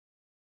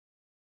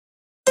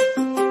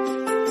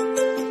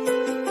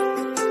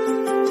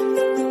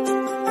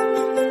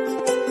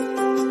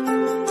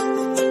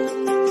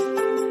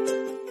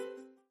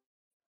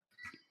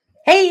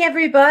Hey,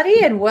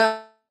 everybody, and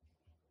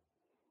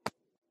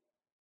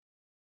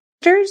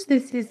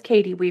this is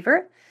Katie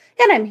Weaver,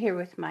 and I'm here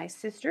with my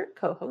sister,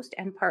 co-host,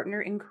 and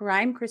partner in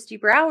crime, Kristi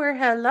Brower.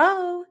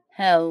 Hello.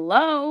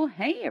 Hello.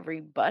 Hey,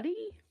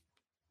 everybody.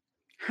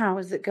 How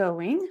is it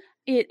going?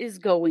 It is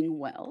going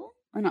well,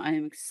 and I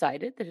am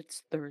excited that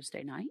it's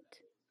Thursday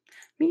night.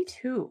 Me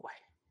too.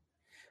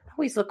 I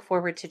always look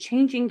forward to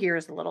changing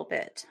gears a little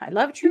bit. I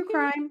love true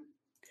crime,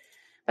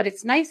 but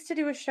it's nice to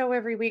do a show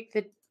every week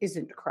that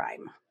isn't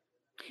crime.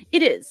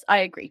 It is. I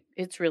agree.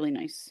 It's really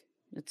nice.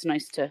 It's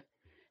nice to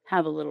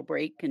have a little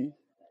break and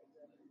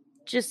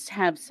just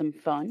have some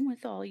fun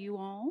with all you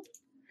all.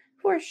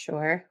 For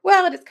sure.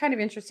 Well, it is kind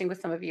of interesting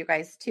with some of you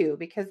guys too,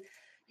 because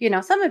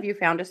some of you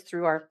found us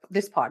through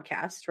this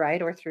podcast,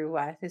 right, or through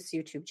this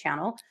YouTube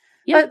channel,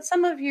 Yep. but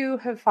some of you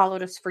have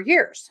followed us for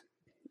years.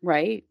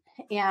 Right.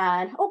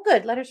 And oh,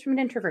 good, letters from an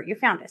introvert. You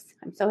found us.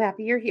 I'm so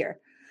happy you're here.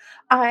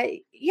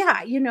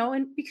 Yeah,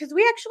 and because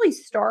we actually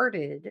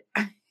started,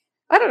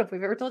 I don't know if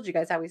we've ever told you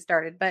guys how we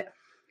started, but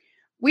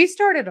we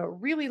started a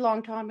really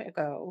long time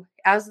ago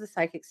as the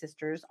Psychic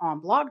Sisters on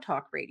Blog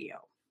Talk Radio.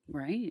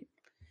 Right.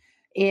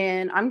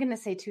 I'm going to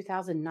say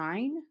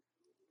 2009.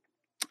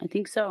 I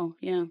think so.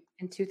 Yeah.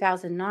 In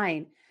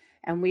 2009.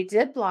 And we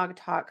did Blog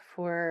Talk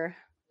for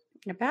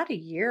about a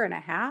year and a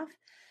half.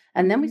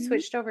 And then we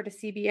switched over to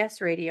CBS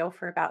Radio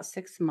for about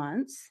 6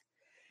 months.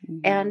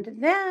 And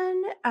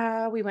then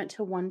we went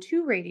to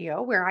 1-2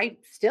 Radio, where I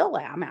still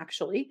am,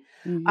 actually.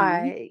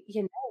 I,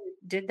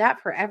 did that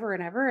forever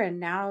and ever. And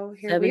now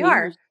here 7 we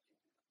are. years.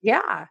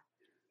 Yeah.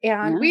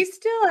 And Yeah. we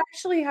still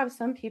actually have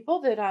some people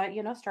that,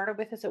 started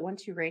with us at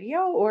 1-2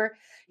 Radio or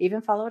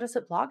even followed us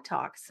at Blog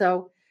Talk.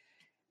 So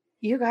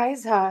you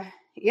guys,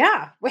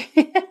 yeah.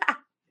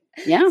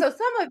 Yeah. So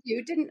some of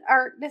you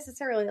aren't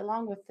necessarily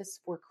along with this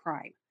for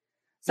crime.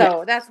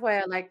 So that's why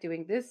I like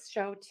doing this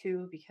show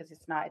too, because it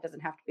doesn't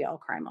have to be all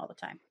crime all the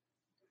time.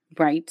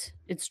 Right.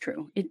 It's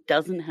true. It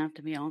doesn't have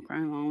to be all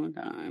crime all the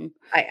time.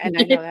 I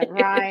know that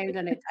rhymed,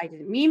 and I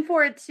didn't mean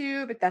for it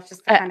to, but that's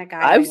just the kind of guy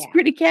I was am.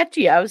 pretty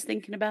catchy. I was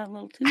thinking about a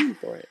little tune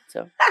for it.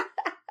 So.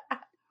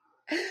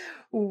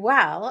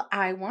 Well,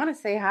 I want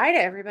to say hi to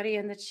everybody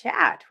in the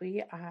chat.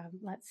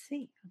 Let's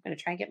see. I'm going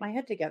to try and get my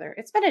head together.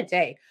 It's been a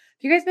day. Have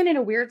you guys been in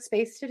a weird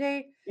space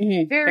today?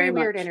 Very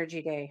weird much.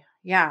 energy day.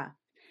 Yeah.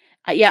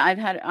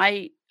 Yeah,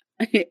 I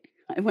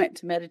went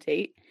to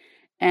meditate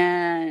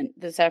and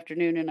this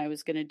afternoon, and I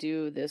was going to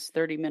do this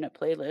 30-minute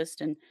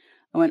playlist, and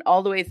I went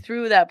all the way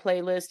through that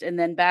playlist and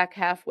then back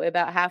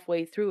about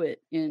halfway through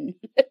it in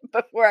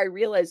before I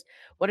realized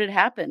what had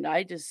happened.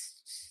 I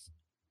just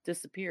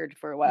disappeared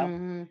for a while.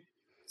 Mm-hmm.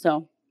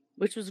 So,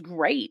 which was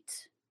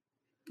great.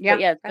 Yeah, but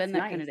yeah, it's that's been that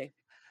nice. kind of day.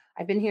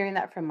 I've been hearing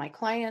that from my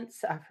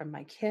clients, from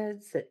my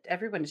kids, that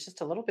everyone is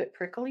just a little bit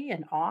prickly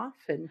and off.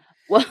 And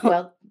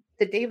well,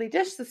 the daily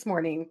dish this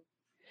morning,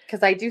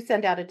 because I do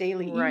send out a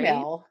daily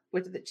email,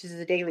 which is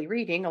a daily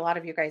reading. A lot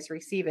of you guys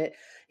receive it.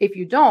 If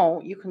you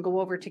don't, you can go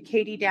over to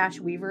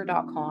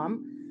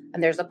katie-weaver.com,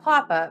 and there's a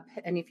pop-up.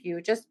 And if you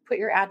just put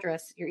your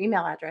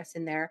email address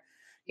in there,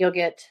 you'll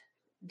get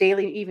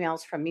daily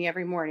emails from me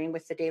every morning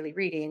with the daily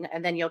reading.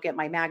 And then you'll get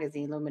my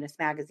magazine, Luminous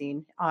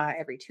Magazine,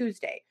 every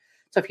Tuesday.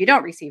 So if you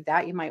don't receive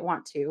that, you might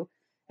want to.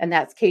 And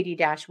that's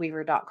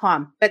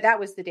katie-weaver.com. But that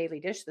was the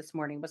daily dish this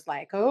morning, was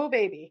like, oh,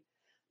 baby,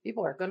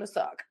 people are going to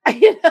suck.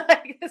 This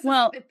is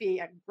going to be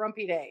a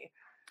grumpy day.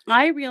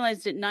 I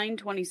realized at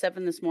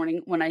 9:27 this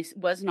morning, when I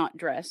was not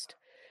dressed,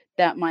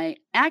 that my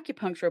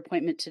acupuncture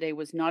appointment today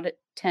was not at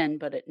 10,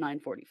 but at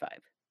 9:45.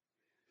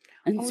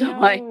 And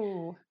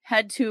I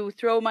had to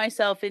throw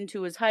myself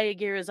into as high a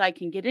gear as I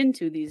can get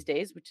into these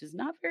days, which is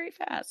not very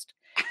fast,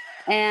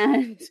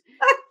 and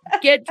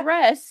get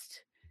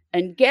dressed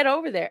and get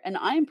over there. And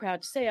I'm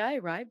proud to say I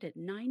arrived at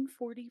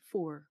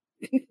 9:44.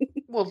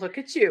 Well, look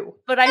at you.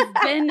 But I've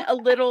been a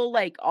little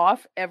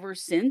off ever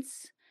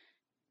since,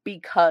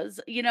 because,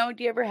 do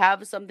you ever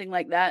have something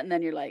like that and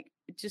then you're like,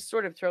 it just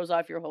sort of throws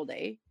off your whole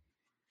day?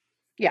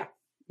 Yeah.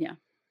 Yeah.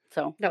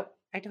 So. No,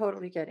 I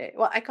totally get it.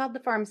 Well, I called the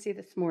pharmacy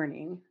this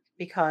morning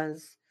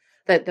because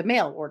the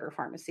mail order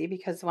pharmacy,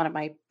 because one of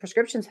my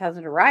prescriptions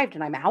hasn't arrived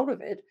and I'm out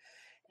of it.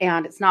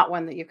 And it's not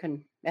one that you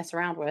can mess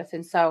around with.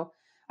 And so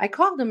I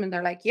called them and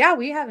they're like, yeah,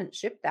 we haven't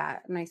shipped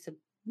that. And I said,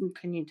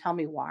 can you tell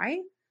me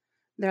why?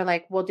 They're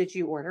like, well, did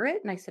you order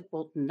it? And I said,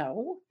 well,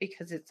 no,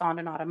 because it's on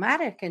an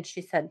automatic. And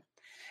she said,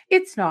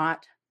 it's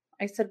not.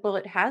 I said, well,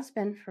 it has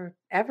been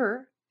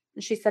forever.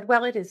 And she said,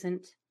 well, it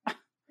isn't.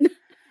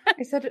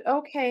 I said,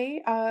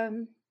 okay.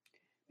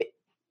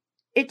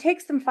 It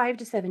takes them 5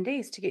 to 7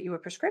 days to get you a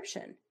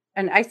prescription.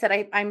 And I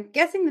said, I'm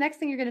guessing the next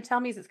thing you're going to tell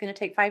me is it's going to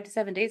take 5 to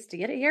 7 days to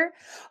get it here.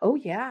 Oh,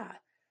 yeah.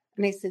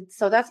 And I said,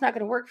 so that's not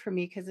going to work for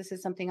me, because this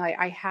is something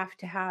I have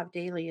to have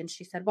daily. And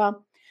she said,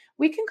 well,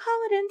 we can call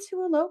it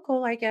into a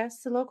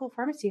local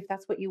pharmacy, if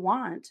that's what you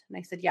want. And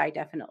I said, yeah,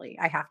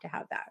 I have to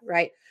have that.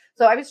 Right.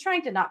 So I was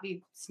trying to not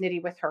be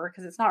snitty with her,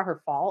 because it's not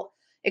her fault,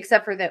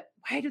 except for that.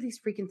 Why do these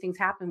freaking things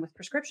happen with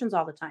prescriptions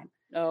all the time?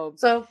 Oh,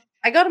 so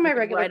I go to my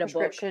regular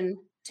prescription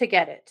to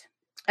get it.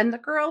 And the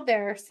girl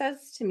there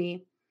says to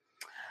me,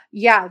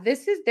 Yeah,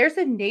 there's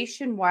a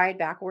nationwide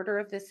back order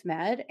of this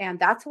med, and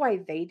that's why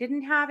they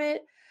didn't have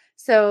it.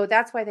 So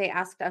that's why they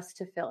asked us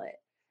to fill it.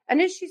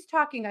 And as she's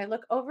talking, I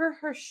look over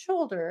her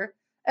shoulder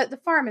at the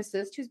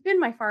pharmacist, who's been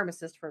my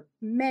pharmacist for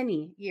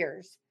many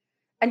years.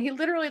 And he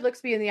literally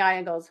looks me in the eye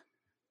and goes,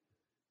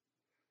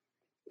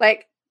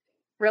 like,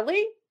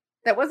 really?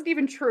 That wasn't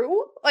even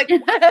true? Like,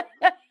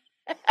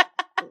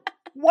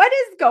 what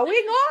is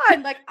going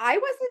on? Like, I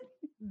wasn't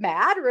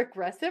mad or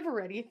aggressive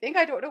or anything.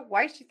 I don't know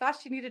why she thought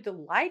she needed to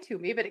lie to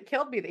me, but it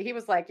killed me that he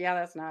was like, yeah,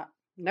 that's not,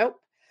 nope.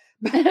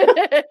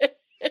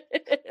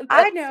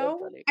 I That's so know.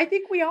 funny. I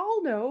think we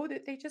all know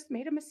that they just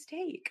made a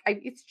mistake.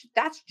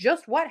 That's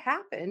just what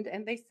happened,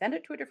 and they sent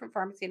it to a different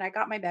pharmacy, and I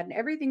got my med, and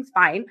everything's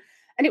fine,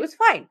 and it was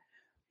fine.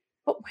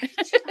 But why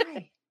did she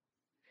lie?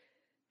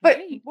 But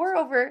Right.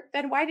 moreover,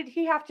 then why did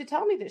he have to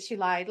tell me that she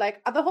lied?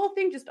 Like, the whole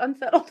thing just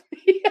unsettled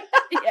me.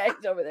 Yeah,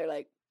 he's over there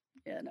like,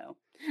 yeah, no.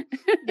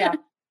 Yeah.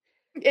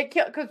 It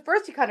killed because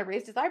first he kind of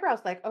raised his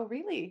eyebrows, like, "Oh,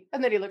 really?"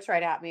 And then he looks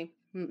right at me.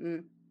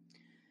 Mm-mm.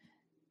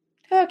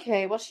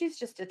 Okay, well, she's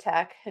just a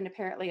tech and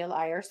apparently a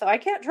liar, so I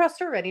can't trust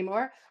her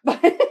anymore.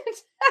 But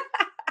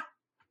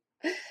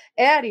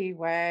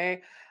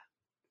anyway,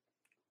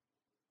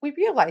 we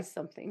realized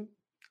something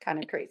kind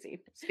of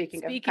crazy. Speaking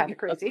of kind Speaking of of,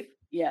 crazy,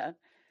 yeah.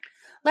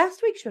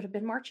 last week should have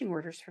been marching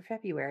orders for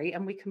February,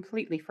 and we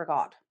completely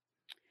forgot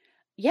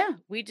Yeah,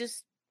 we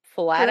just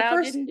for flat the out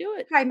first didn't do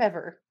it. time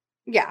ever.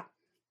 Yeah,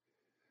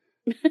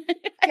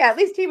 yeah. At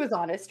least he was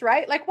honest,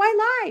 right? Like, why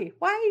lie?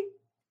 Why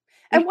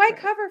and why Right.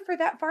 cover for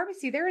that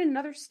pharmacy? They're in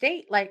another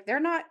state. Like, they're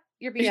not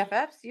your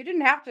BFFs. You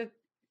didn't have to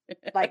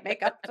like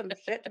make up some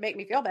shit to make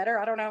me feel better.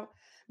 I don't know.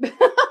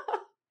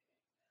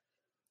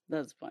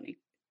 That's funny.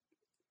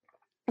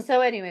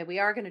 So anyway, we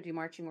are going to do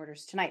marching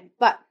orders tonight,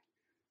 but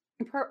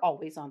per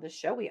always on this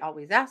show, we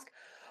always ask,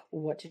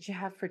 what did you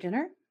have for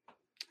dinner?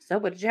 So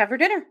what did you have for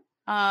dinner?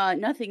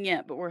 Nothing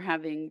yet, but we're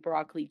having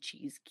broccoli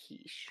cheese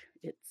quiche.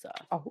 It's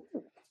Oh,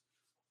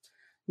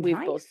 we've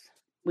both nice.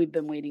 we've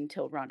been waiting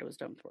till Rhonda was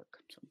done with work.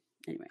 So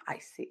anyway. I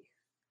see.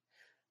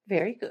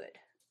 Very good.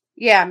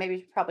 Yeah,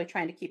 maybe probably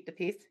trying to keep the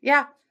peace.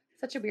 Yeah,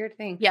 such a weird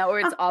thing. Yeah, or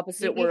it's Huh,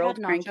 opposite we had world,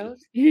 cranky. nachos.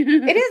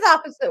 It is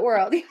opposite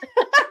world.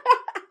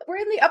 We're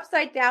in the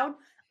upside down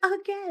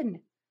again.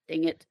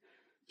 Dang it.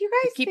 Do you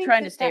I guys keep think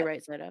trying to that stay that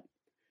right side up.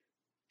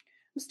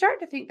 I'm starting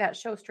to think that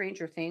show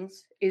Stranger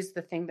Things is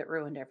the thing that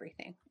ruined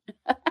everything.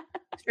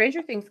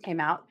 Stranger Things came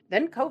out,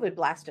 then COVID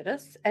blasted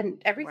us, and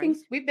Right?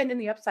 everything's we've been in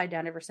the upside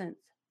down ever since.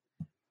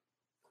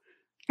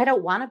 I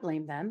don't want to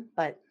blame them,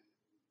 but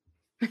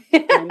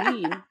I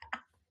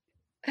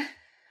mean,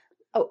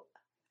 oh,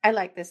 I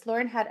like this.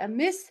 Lauren had a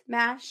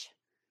mismatch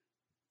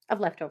of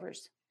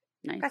leftovers.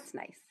 nice. That's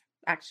nice,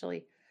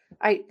 actually.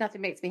 I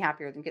nothing makes me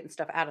happier than getting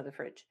stuff out of the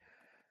fridge.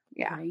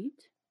 Yeah. Right?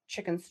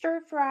 Chicken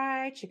stir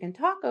fry, chicken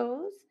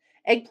tacos,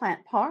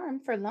 eggplant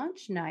parm for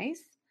lunch,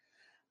 nice.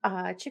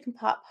 Chicken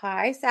pot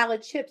pie,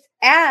 salad chips,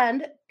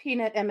 and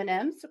peanut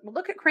M&Ms. Well,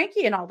 look at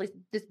Cranky and all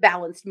this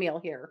balanced meal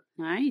here.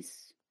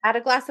 Nice. Add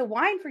a glass of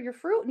wine for your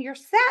fruit and you're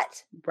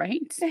set.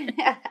 Right?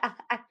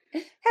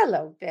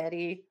 Hello,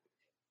 Betty.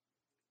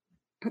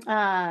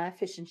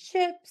 Fish and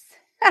chips.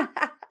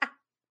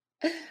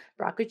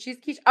 Broccoli cheese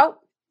quiche. Oh,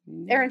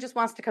 Erin just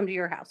wants to come to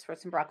your house for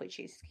some broccoli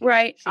cheese quiche.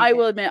 Right. She I did.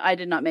 will admit I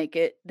did not make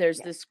it. There's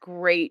Yeah. this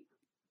great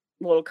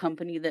little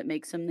company that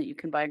makes them that you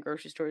can buy in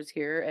grocery stores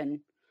here,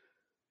 and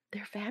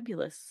they're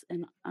fabulous.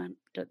 And then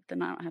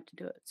I don't have to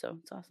do it. So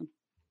it's awesome.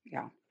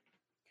 Yeah.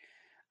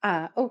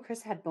 Oh,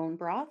 Chris had bone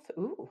broth.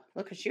 Ooh,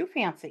 look at you,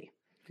 fancy.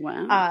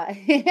 Wow.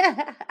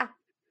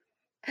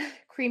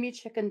 Creamy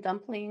chicken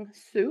dumpling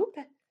soup.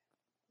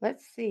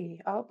 Let's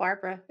see. Oh,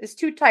 Barbara is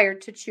too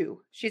tired to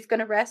chew. She's going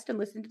to rest and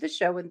listen to the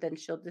show, and then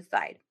she'll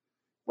decide.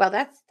 Well,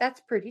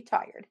 that's pretty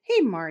tired.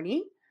 Hey,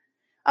 Marnie.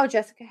 Oh,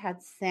 Jessica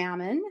had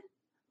salmon.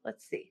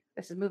 Let's see.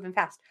 This is moving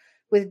fast.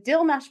 With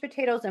dill mashed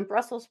potatoes and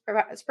Brussels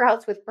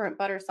sprouts with burnt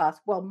butter sauce.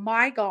 Well,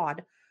 my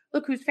God,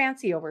 look who's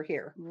fancy over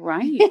here.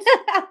 Right.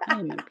 I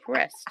am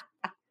impressed.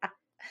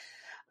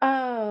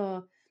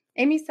 Oh,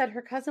 Amy said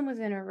her cousin was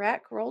in a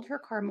wreck, rolled her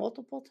car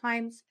multiple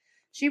times.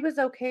 She was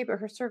okay, but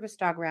her service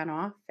dog ran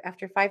off.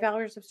 After 5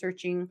 hours of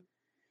searching,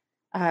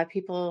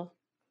 people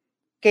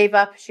gave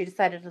up. She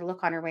decided to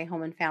look on her way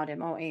home and found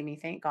him. Oh, Amy,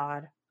 thank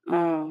God. Oh,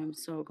 I'm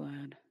so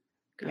glad.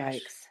 Gosh.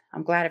 Yikes.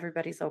 I'm glad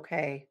everybody's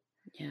okay.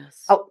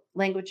 Yes. Oh,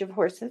 Language of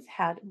Horses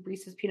had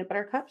Reese's peanut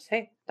butter cups.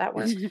 Hey, that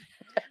works.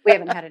 We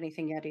haven't had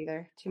anything yet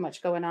either. Too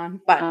much going on,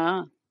 but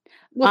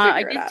we'll I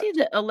figure it did out. see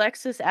that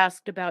Alexis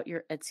asked about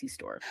your Etsy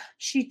store.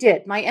 She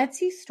did. My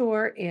Etsy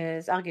store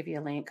is, I'll give you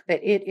a link, but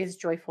it is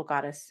Joyful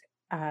Goddess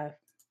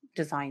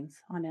Designs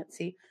on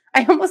Etsy.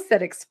 I almost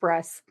said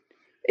Express.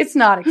 It's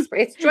not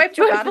Express. It's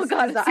Joyful,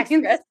 Goddess Designs.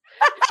 Express.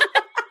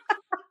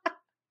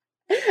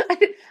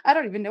 I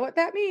don't even know what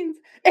that means.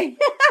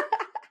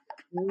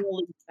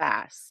 Really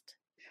fast.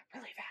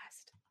 Really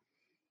fast.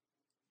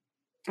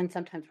 And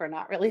sometimes we're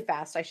not really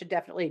fast. I should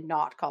definitely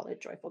not call it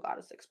Joyful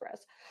Goddess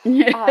Express.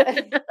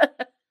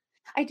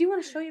 I do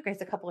want to show you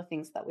guys a couple of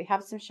things, though. We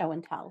have some show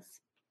and tells.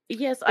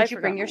 Yes, I Did you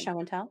forgot bring your mine. show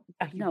and tell?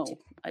 Oh, you No, did.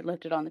 I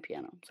left it on the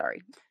piano.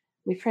 Sorry.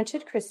 We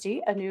printed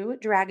Kristi a new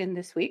dragon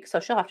this week, so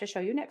she'll have to show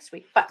you next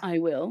week. But I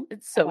will.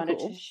 It's I so wanted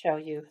to cool. show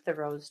you the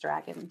rose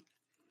dragon.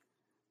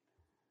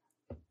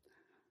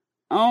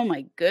 Oh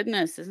my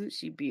goodness, isn't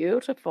she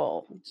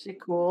beautiful? Isn't she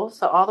cool?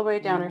 So all the way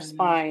down her Yeah.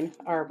 spine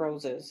are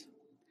roses.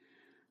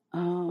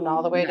 And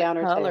all the Oh, way that down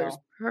her color's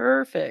tail.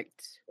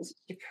 perfect. Isn't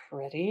she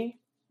pretty?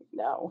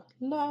 No.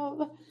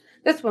 Love.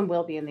 This one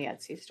will be in the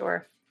Etsy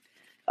store,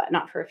 but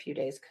not for a few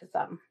days because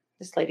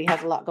this lady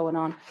has a lot going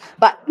on.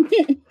 But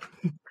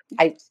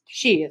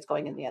she is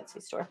going in the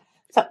Etsy store.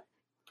 So,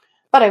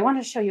 but I want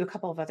to show you a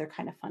couple of other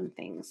kind of fun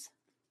things.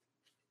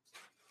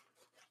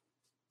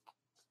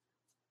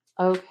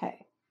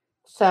 Okay.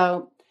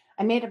 So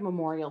I made a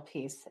memorial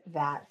piece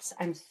that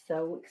I'm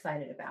so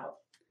excited about.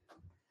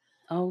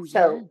 Oh,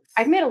 So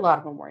I've yes. made a lot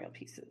of memorial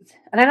pieces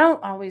and I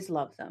don't always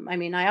love them. I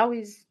mean,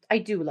 I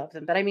do love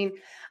them, but I mean,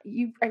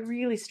 I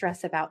really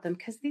stress about them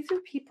because these are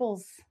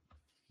people's,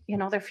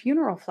 their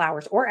funeral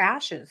flowers or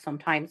ashes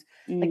sometimes.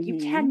 Like you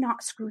Mhm.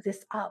 cannot screw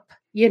this up,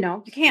 you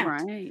can't.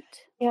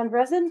 Right. And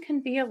resin can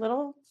be a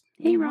little,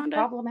 Hey, Rhonda.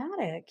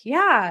 problematic.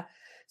 Yeah.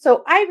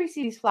 So I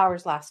received these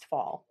flowers last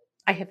fall.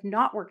 I have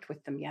not worked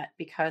with them yet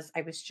because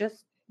I was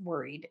just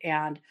worried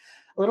and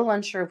a little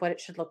unsure of what it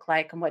should look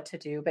like and what to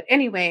do. But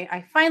anyway,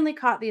 I finally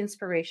caught the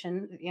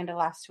inspiration at the end of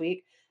last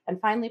week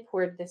and finally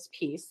poured this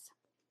piece.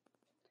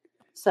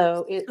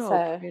 So it's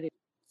So pretty.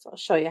 so I'll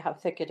show you how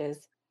thick it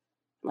is,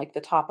 like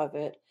the top of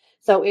it.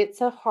 So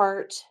it's a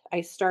heart.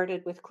 I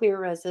started with clear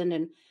resin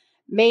and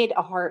made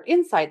a heart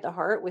inside the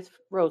heart with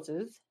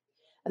roses.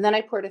 And then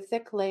I poured a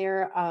thick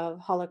layer of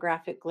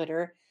holographic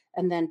glitter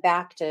and then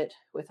backed it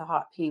with a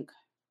hot pink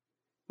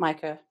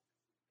mica.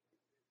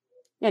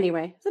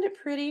 Anyway, isn't it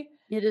pretty?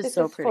 It is This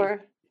so is pretty.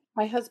 for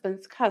my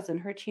husband's cousin.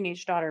 Her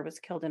teenage daughter was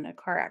killed in a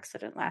car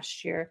accident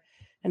last year,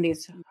 and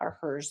these are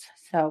hers.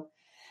 So,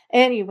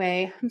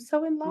 anyway, I'm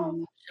so in love.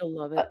 She'll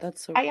love it. But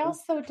That's so I cool.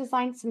 also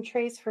designed some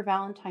trays for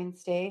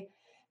Valentine's Day.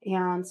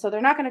 And so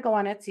they're not going to go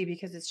on Etsy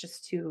because it's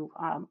just too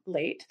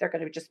late. They're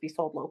going to just be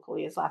sold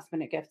locally as last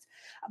minute gifts.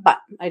 But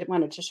I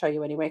wanted to show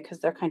you anyway because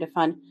they're kind of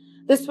fun.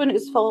 This one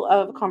is full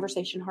of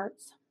conversation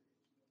hearts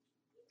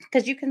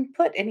because you can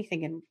put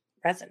anything in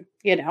resin.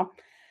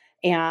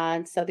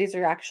 And so these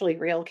are actually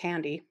real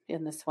candy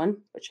in this one,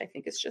 which I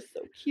think is just so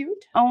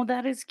cute. Oh,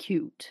 that is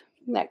cute.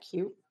 Isn't that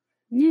cute?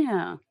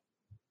 Yeah.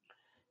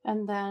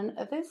 And then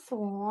this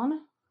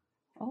one,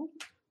 oh,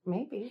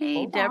 maybe. Hey,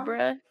 Hold on.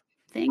 Deborah.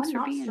 Thanks I'm for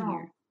not being strong.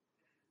 here.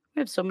 We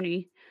have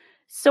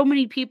so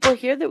many people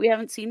here that we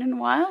haven't seen in a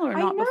while or I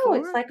not know.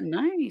 It's before. like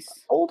Nice.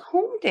 old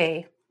home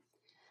day.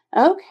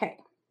 Okay.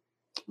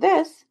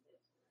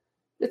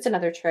 It's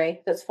another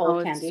tray that's full Oh,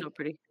 of it's candy. so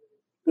pretty.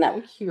 Isn't that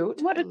one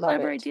cute? What I a love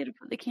clever it. idea to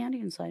put the candy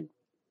inside.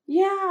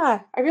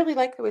 Yeah, I really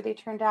like the way they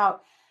turned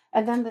out.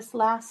 And then this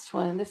last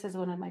one, this is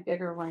one of my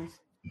bigger ones,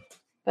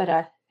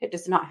 but it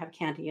does not have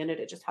candy in it.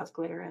 It just has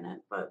glitter in it.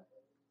 But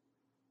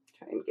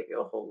try and give you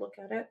a whole look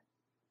at it.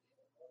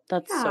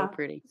 That's so Yeah,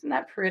 pretty. isn't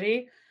that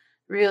pretty?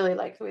 Really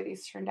like the way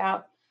these turned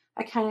out.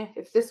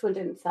 If this one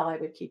didn't sell, I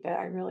would keep it.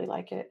 I really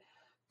like it.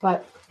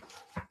 But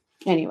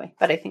anyway,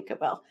 but I think it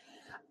will.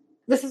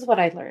 This is what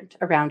I learned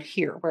around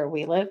here where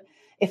we live.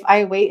 If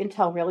I wait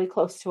until really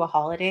close to a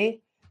holiday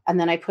and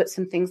then I put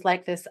some things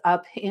like this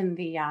up in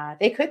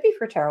they could be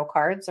for tarot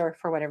cards or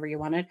for whatever you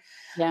wanted.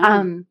 Yeah.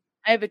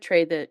 I have a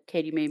tray that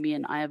Katie made me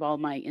and I have all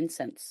my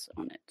incense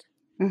on it.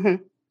 Mm-hmm.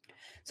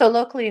 So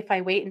locally, if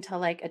I wait until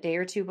like a day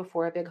or two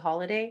before a big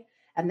holiday,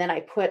 and then I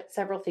put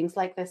several things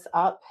like this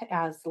up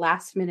as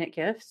last minute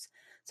gifts,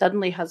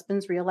 suddenly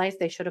husbands realize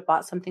they should have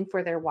bought something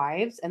for their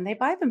wives and they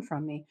buy them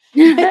from me.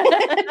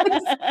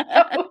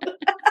 So,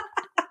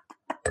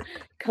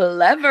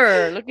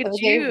 Clever. Look so at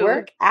they you.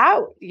 work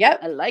out. Yep.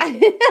 I like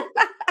it.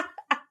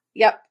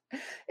 Yep.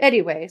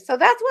 Anyway, so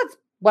that's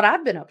what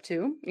I've been up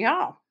to.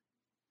 Yeah.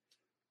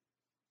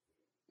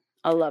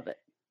 I love it.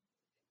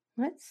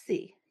 Let's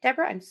see.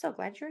 Deborah, I'm so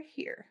glad you're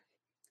here.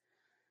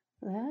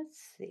 Let's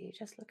see.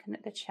 Just looking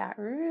at the chat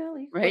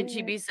really Right?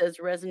 quick. GB says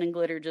resin and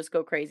glitter just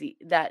go crazy.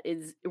 That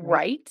is Right?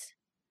 right.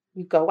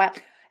 You go out.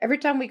 Every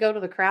time we go to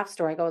the craft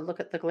store, I go and look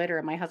at the glitter,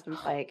 and my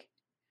husband's like,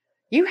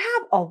 "You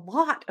have a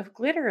lot of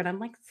glitter." And I'm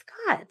like,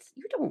 "Scott,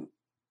 you don't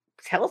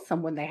tell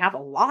someone they have a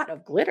lot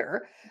of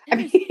glitter." I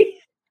There is mean,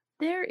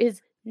 there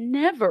is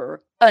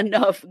never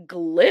enough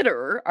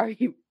glitter. Are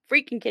you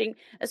freaking kidding?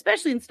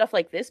 Especially in stuff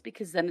like this,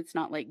 because then it's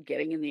not like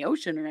getting in the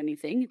ocean or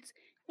anything. It's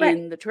right.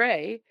 in the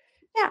tray.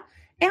 Yeah.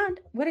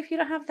 And what if you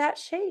don't have that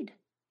shade?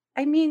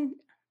 I mean,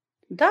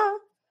 duh.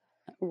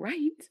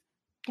 Right.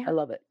 Yeah. I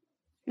love it.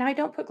 Now, I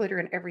don't put glitter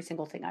in every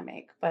single thing I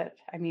make, but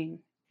I mean,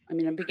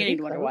 I'm beginning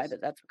to wonder why,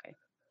 but that's okay.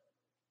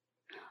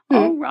 Hmm.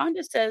 Oh,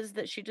 Rhonda says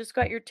that she just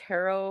got your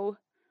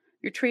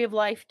Tree of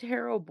Life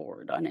tarot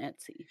board on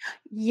Etsy.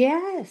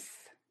 Yes.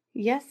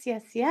 Yes,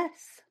 yes,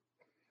 yes.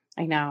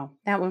 I know.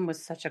 That one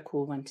was such a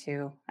cool one,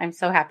 too. I'm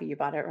so happy you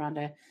bought it,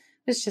 Rhonda. It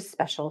was just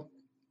special.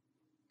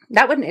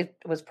 That one, it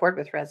was poured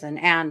with resin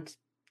and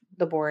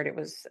the board, it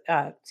was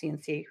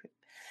CNC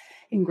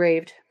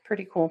engraved.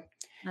 Pretty cool.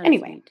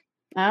 Anyway.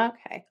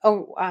 Okay.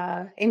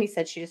 Oh, Amy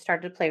said she just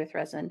started to play with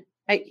resin.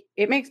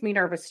 It makes me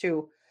nervous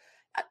too.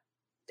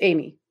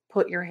 Amy,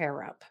 put your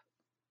hair up.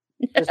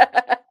 Just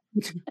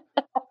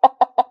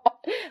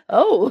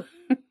Oh.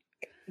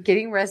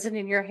 Getting resin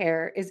in your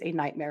hair is a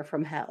nightmare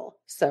from hell.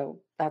 So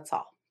that's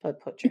all. But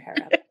put your hair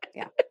up.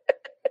 Yeah.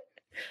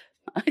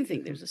 I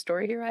think there's a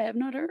story here I have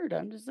not heard.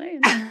 I'm just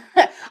saying.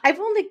 I've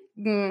only,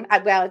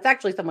 well, it's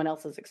actually someone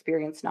else's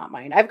experience, not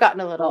mine. I've gotten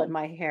a little in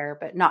my hair,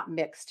 but not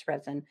mixed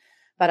resin.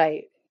 But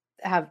I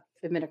have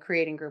been in a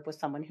creating group with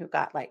someone who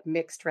got like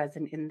mixed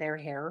resin in their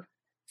hair.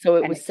 So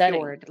it And was it setting.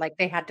 cured. Like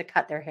they had to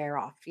cut their hair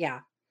off.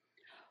 Yeah.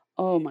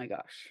 Oh my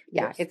gosh.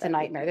 Yeah, Yes, it's a that would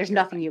nightmare. be There's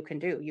nothing terrifying. you can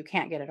do. You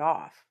can't get it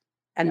off.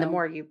 And the No.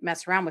 more you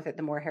mess around with it,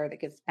 the more hair that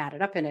gets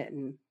matted up in it.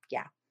 And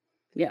yeah.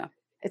 Yeah.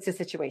 It's a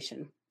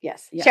situation.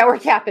 Yes. Yeah. Shower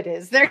cap it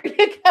is. There you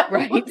go.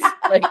 Right.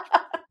 Like,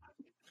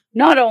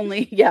 not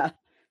only, yeah,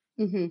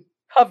 Mm-hmm.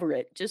 cover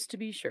it just to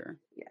be sure.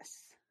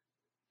 Yes.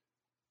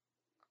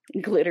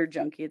 Glitter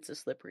junkie, it's a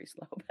slippery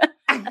slope.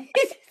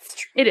 It's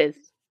true. It is.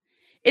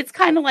 It's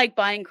kind of like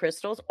buying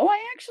crystals. Oh, I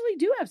actually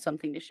do have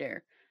something to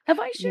share. Have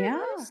I shared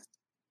this?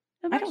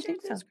 Have I I don't shared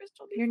think so. this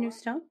crystal before? Your new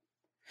stone?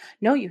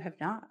 No, you have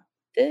not.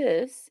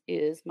 This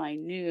is my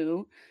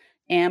new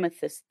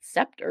amethyst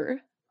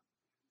scepter.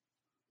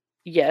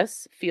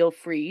 Yes, feel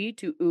free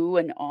to ooh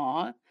and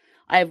awe.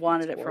 I've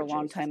wanted it for a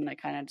long time and I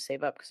kind of had to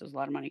save up because it was a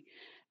lot of money.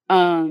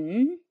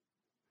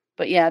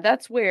 But yeah,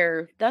 that's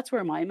where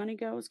my money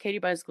goes. Katie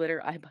buys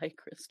glitter, I buy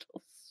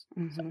crystals.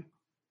 Mm-hmm.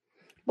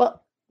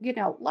 Well,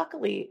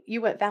 luckily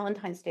you went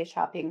Valentine's Day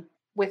shopping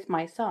with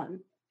my son.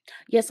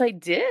 Yes, I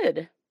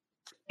did.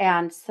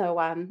 And so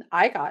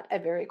I got a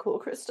very cool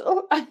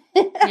crystal.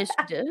 Yes,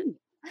 you did.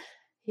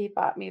 He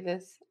bought me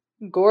this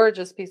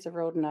gorgeous piece of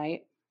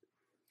rhodonite.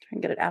 Try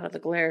and get it out of the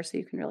glare so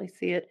you can really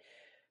see it.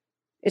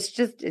 It's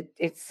just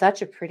it's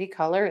such a pretty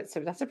color.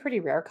 That's a pretty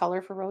rare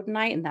color for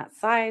rhodonite in that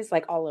size.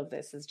 Like all of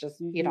this is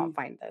just you don't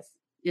find this.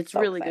 It's so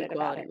really good excited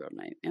quality about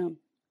it.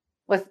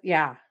 rhodonite.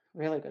 Yeah,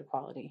 really good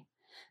quality.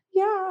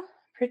 Yeah,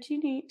 pretty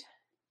neat.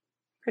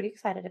 Pretty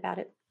excited about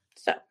it.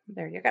 So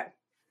there you go.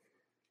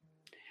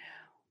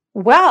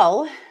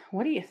 Well,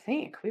 what do you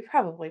think? We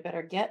probably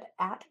better get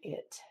at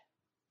it.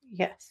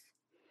 Yes.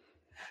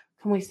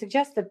 Can we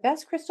suggest the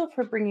best crystal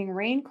for bringing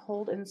rain,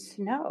 cold, and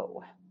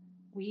snow?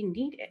 We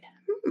need it.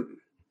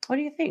 What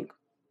do you think?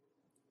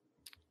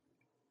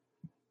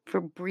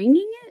 For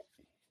bringing it?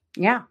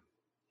 Yeah.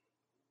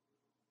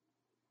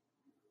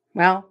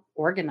 Well,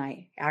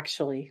 organite,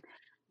 actually.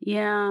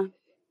 Yeah.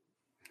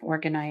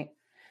 Organite.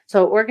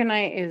 So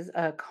organite is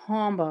a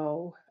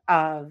combo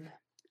of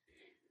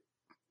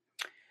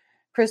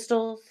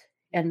crystals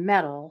and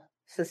metal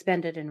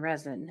suspended in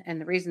resin.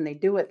 And the reason they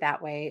do it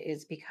that way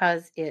is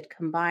because it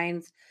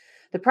combines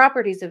the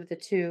properties of the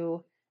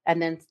two,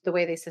 and then the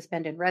way they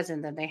suspend in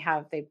resin, then they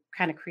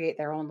kind of create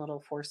their own little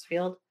force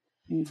field.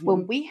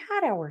 When we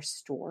had our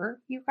store,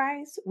 you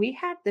guys, we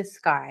had this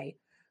guy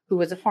who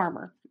was a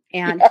farmer,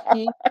 and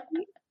he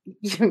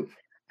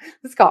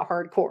this got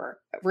hardcore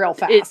real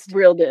fast. It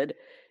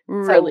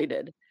really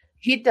did.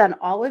 He'd done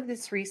all of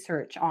this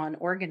research on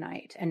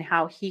organite and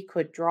how he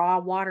could draw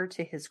water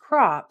to his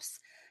crops.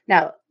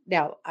 Now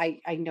I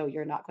know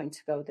you're not going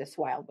to go this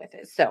wild with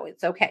it, so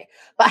it's okay.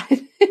 But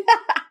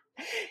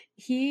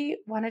he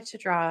wanted to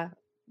draw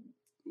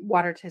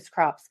water to his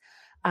crops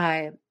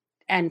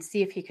and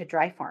see if he could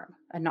dry farm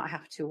and not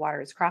have to water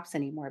his crops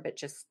anymore, but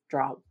just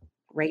draw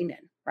rain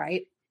in,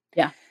 right?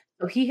 Yeah.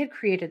 So he had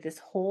created this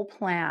whole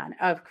plan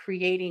of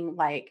creating,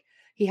 like,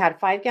 he had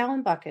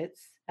 5-gallon buckets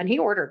and he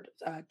ordered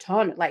a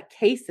ton, like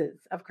cases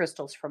of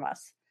crystals from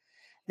us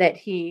that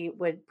he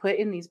would put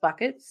in these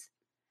buckets.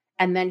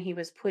 And then he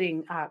was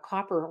putting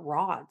copper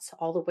rods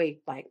all the way,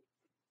 like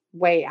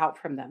way out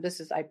from them. This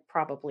is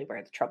probably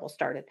where the trouble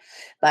started.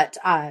 But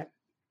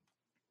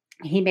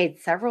he made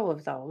several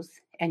of those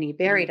and he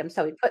buried them.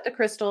 So he put the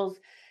crystals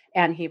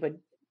and he would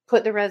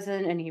put the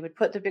resin and he would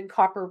put the big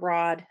copper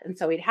rod. And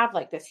so he'd have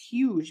like this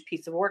huge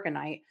piece of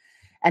organite.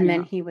 And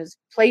then he was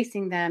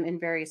placing them in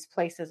various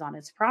places on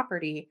his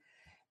property.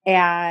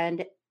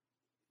 And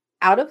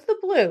out of the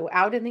blue,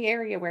 out in the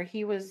area where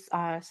he was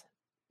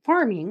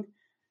farming,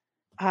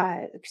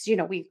 because,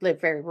 we live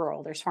very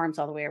rural. There's farms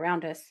all the way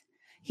around us.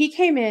 He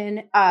came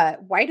in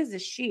white as a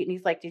sheet. And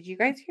he's like, did you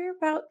guys hear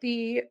about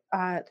the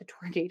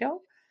tornado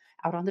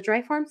out on the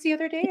dry farms the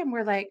other day? And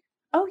we're like,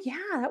 oh,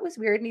 yeah, that was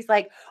weird. And he's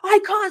like, I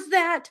caused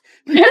that.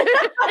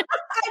 I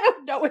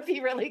don't know if he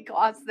really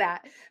caused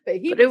that. But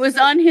it was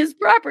on his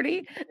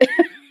property. It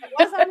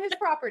was on his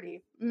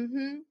property.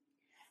 Mm-hmm.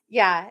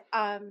 Yeah.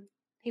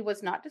 He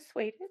was not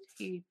dissuaded.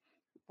 He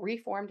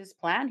reformed his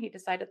plan. He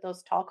decided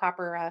those tall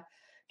copper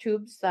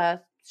tubes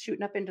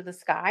shooting up into the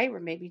sky were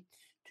maybe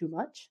too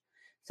much.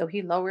 So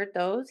he lowered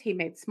those. He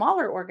made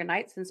smaller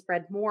organites and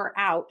spread more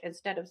out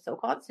instead of so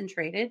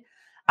concentrated.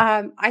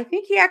 I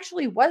think he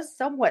actually was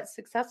somewhat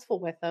successful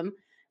with them.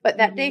 But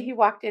that day he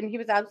walked in, he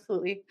was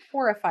absolutely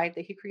horrified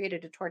that he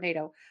created a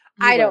tornado.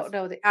 I don't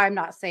know that. I'm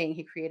not saying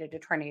he created a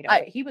tornado,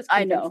 but he was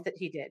convinced that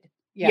he did.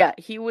 Yeah,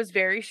 he was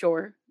very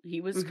sure.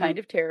 He was Mhm. kind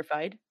of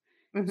terrified.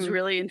 It was Mhm.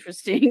 really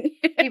interesting.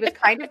 He was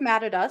kind of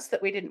mad at us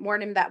that we didn't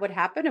warn him that would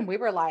happen, and we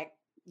were like,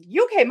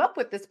 "You came up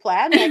with this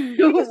plan, like,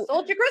 we just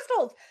sold you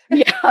crystals."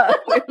 Yeah,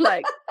 we're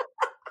like,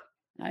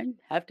 I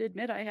have to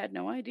admit I had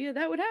no idea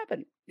that would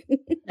happen.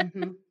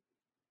 Mhm.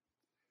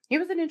 He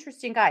was an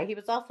interesting guy. He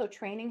was also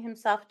training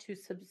himself to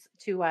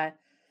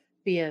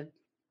be a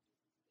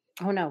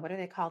oh, no, what do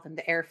they call them?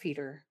 The air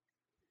feeder.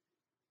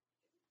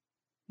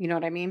 You know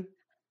what I mean?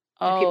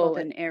 The people Oh,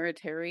 that an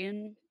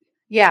Eritrean?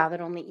 yeah,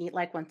 that only eat,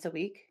 like, once a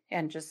week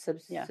and just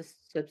Yeah.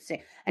 subsist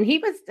and he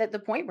was at the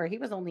point where he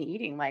was only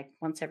eating, like,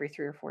 once every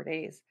 3 or 4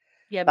 days.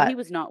 Yeah, but he But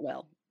was not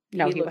well.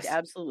 no, He looked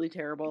absolutely he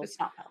terrible. was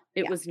not well.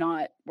 It Yeah. was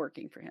not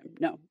working for him.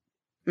 No.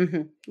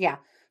 Mhm. Yeah.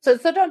 So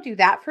don't do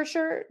that for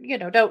sure,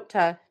 don't,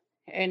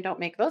 and don't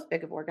make those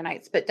big of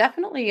organites, but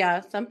definitely,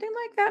 something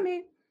like that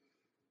may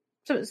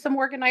some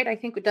organite, I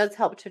think, does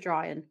help to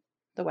draw in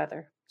the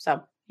weather.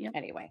 So, Yep.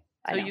 anyway,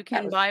 I So know you that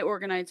can was buy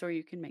organites or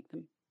you can make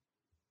them.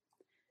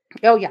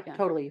 oh, yeah, Yeah.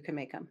 totally, you can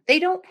make them. They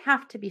don't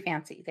have to be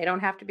fancy. They don't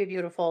have to be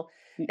beautiful.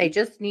 They Mm-mm.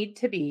 just need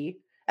to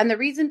be and the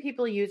reason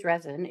people use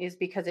resin is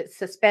because it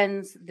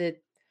suspends the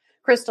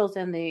crystals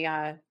and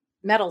the,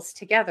 metals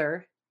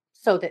together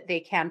so that they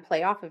can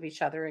play off of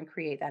each other and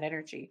create that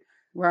energy.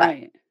 But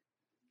Right.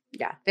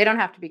 yeah, they don't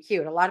have to be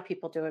cute. A lot of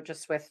people do it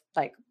just with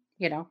like,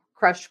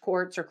 crushed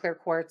quartz or clear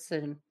quartz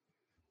and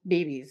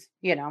BBs,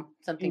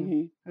 something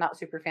Mhm. not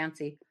super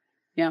fancy.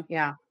 Yeah.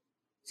 Yeah.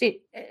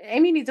 See,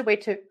 Amy needs a way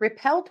to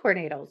repel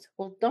tornadoes.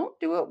 Well, don't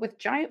do it with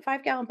giant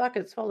 5-gallon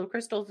buckets full of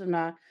crystals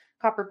and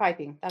copper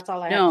piping. That's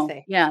all I have to No.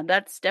 say. Yeah,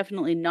 that's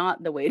definitely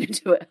not the way to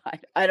do it.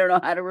 I don't know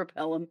how to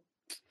repel them,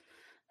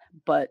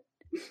 but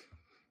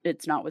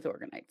it's not with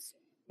organites.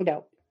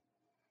 No,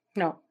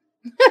 no.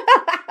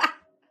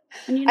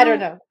 And you I don't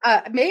know,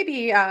 know.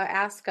 Maybe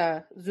ask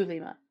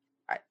Zulima.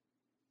 I,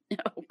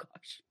 oh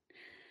gosh.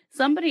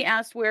 Somebody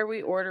asked where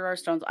we order our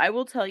stones. I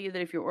will tell you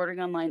that if you're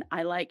ordering online,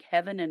 I like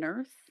Heaven and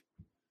Earth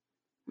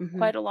mhm.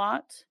 quite a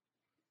lot.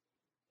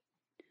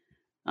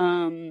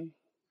 Um,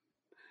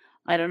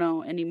 I don't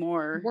know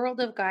anymore. World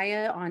of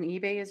Gaia on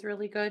eBay is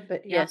really good,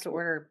 but you have Yes, to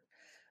order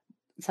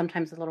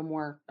sometimes a little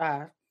more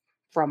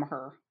from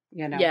her.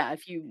 yeah,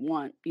 if you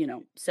want,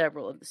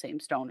 several of the same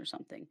stone or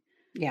something.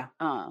 Yeah.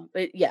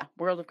 But yeah,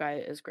 World of Gaia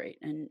is great,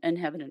 and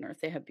Heaven and Earth,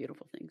 they have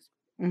beautiful things.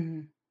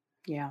 Hmm.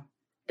 Yeah.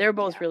 They're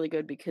both Yeah. really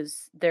good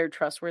because they're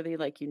trustworthy.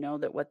 Like,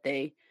 that what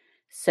they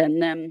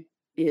send them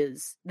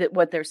is that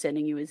what they're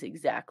sending you is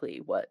exactly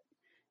what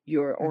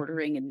you're Hmm.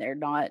 ordering, and they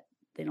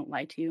don't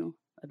lie to you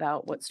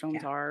about what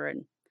stones Yeah. are,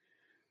 and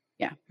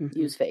yeah, Hmm.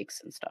 use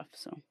fakes and stuff.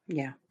 So,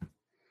 Yeah.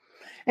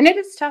 And it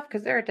is tough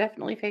because there are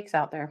definitely fakes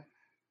out there.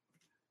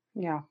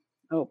 Yeah.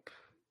 oh,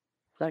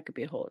 that could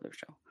be a whole other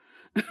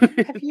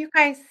Have show. you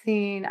guys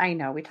seen? I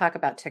know we talk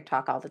about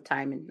TikTok all the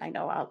time, and I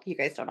know you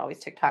guys don't always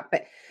TikTok,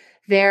 but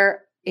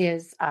there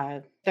is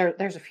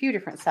there's a few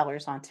different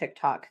sellers on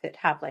TikTok that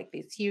have like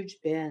these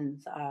huge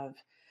bins of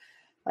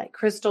like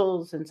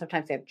crystals, and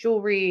sometimes they have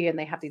jewelry, and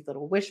they have these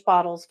little wish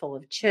bottles full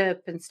of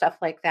chip and stuff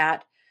like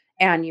that.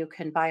 And you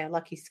can buy a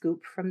lucky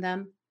scoop from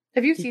them.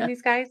 Have you seen Yeah,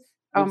 these guys?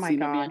 Oh I've my seen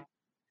them. Yeah. god,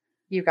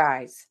 you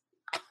guys!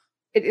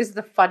 It is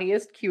the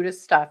funniest,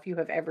 cutest stuff you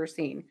have ever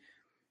seen.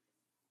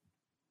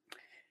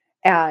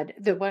 And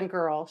the one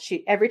girl,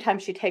 she every time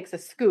she takes a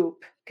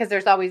scoop, because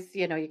there's always,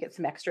 you get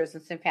some extras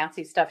and some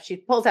fancy stuff. She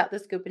pulls out the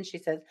scoop and she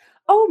says,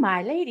 "Oh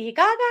my Lady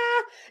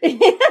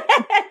Gaga,"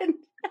 And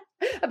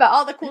about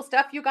all the cool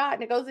stuff you got,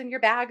 and it goes in your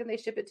bag, and they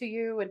ship it to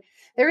you. And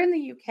they're in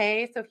the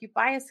UK, so if you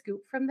buy a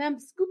scoop from them,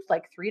 the scoop's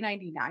like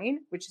 $3.99,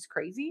 which is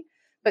crazy.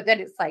 But then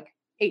it's like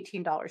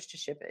 $18 to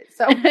ship it.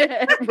 So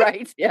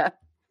Right. Yeah.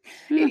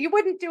 Yeah. you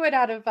wouldn't do it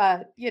out of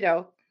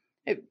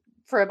it-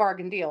 for a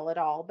bargain deal at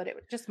all, but it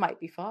just might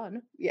be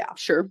fun. Yeah.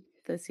 Sure.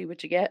 Let's see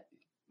what you get.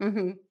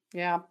 Hmm.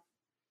 Yeah.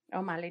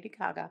 Oh, my Lady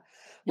Gaga. Oh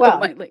my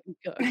Well, Lady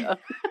Gaga.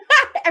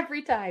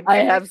 every time,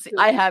 every scoop.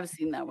 I have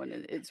seen that one.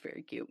 It's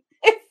very cute.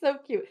 It's so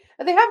cute.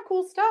 And they have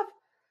cool stuff.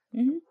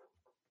 Mhm.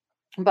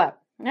 But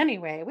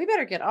anyway, we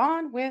better get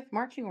on with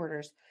marching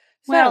orders.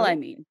 Well, I So,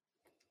 mean,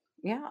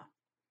 yeah,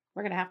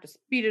 we're going to have to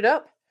speed it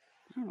up.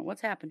 I don't know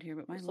what's happened here,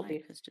 but my This will life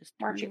be has just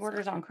turned marching itself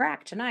orders on on.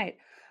 crack tonight.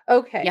 Yeah.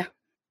 Okay.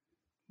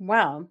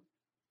 Well,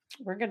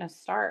 we're going to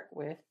start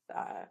with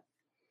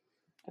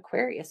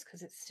Aquarius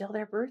because it's still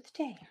their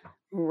birthday.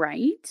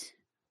 Right?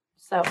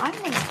 So I'm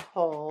going to Because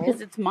pull.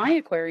 it's my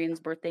Aquarian's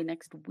birthday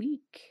next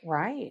week.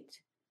 Right.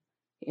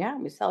 Yeah,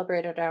 we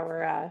celebrated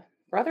our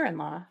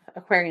brother-in-law,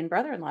 Aquarian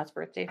brother-in-law's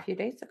birthday a few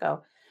days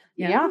ago.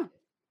 Yeah.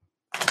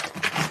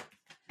 Yeah.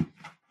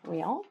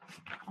 Well,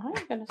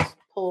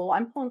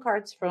 I'm pulling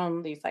cards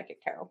from the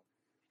Psychic Tarot.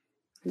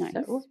 So,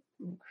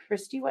 Nice.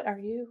 Kristi, what are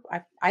you?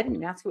 I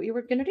didn't ask what you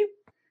were going to do.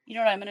 You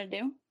know what I'm going to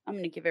do? I'm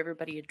going to give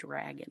everybody a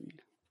dragon.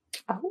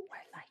 Oh,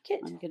 I like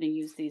it. I'm going to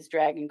use these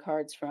dragon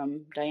cards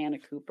from Diana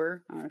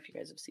Cooper. I don't know if you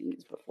guys have seen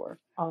these before.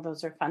 Oh,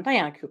 those are fun.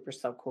 Diana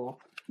Cooper's so cool.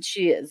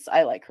 She is.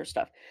 I like her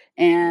stuff.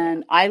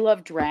 And I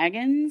love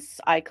dragons.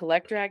 I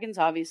collect dragons.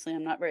 Obviously,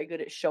 I'm not very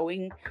good at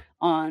showing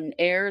on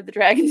air the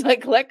dragons I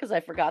collect because I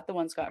forgot the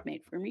one Scott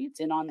made for me. It's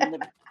in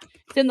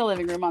the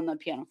living room on the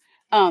piano.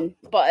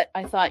 But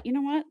I thought, you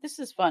know what? This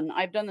is fun.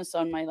 I've done this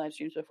on my live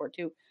streams before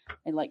too.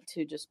 I like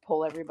to just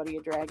pull everybody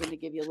a dragon to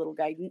give you a little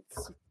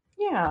guidance.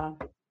 Yeah.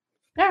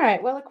 All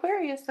right. Well,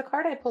 Aquarius, the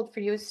card I pulled for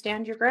you is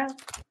Stand Your Ground.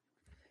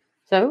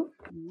 So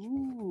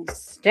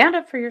stand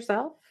up for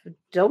yourself.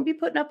 Don't be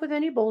putting up with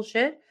any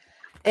bullshit.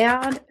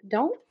 And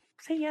don't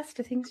say yes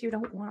to things you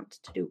don't want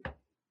to do.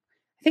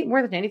 I think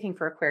more than anything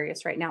for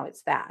Aquarius right now,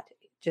 it's that.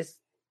 Just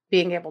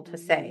being able to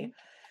say,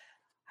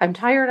 I'm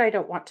tired, I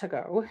don't want to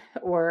go.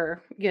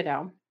 Or,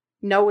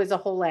 no is a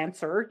whole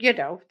answer,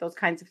 those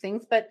kinds of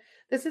things. But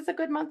this is a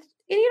good month.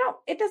 And,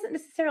 it doesn't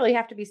necessarily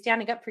have to be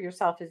standing up for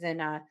yourself as in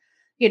a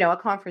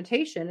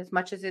confrontation as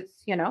much as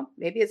it's,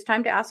 maybe it's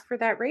time to ask for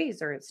that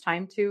raise or it's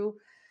time to,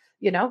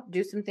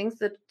 do some things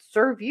that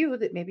serve you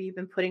that maybe you've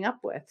been putting up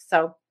with.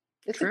 So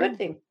it's a good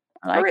thing.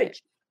 I like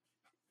Courage.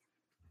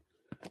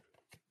 It.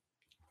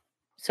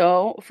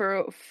 So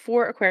for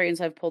Aquarians,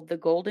 I've pulled the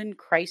Golden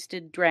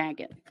Christed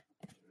Dragon.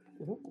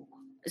 Ooh.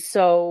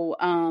 So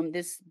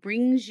this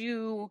brings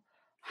you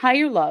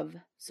higher love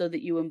so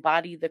that you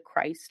embody the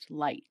Christ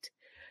light.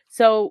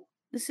 So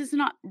this is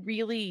not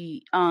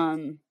really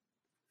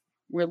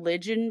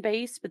religion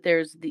based, but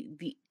there's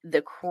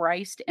the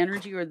Christ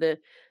energy or the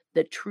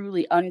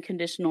truly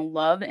unconditional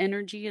love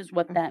energy is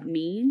what that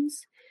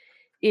means,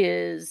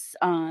 is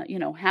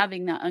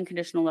having that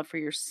unconditional love for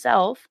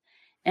yourself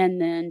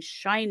and then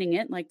shining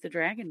it like the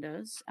dragon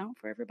does out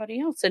for everybody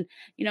else. And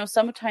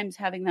sometimes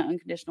having that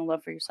unconditional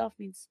love for yourself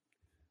means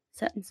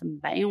setting some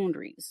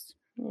boundaries.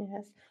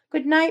 Yes.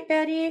 Good night,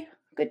 Betty.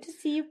 Good to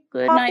see you.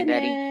 Good night,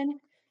 Betty. In.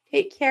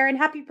 Take care and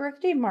happy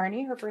birthday,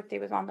 Marnie. Her birthday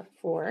was on the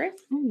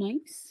 4th. Oh,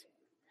 nice.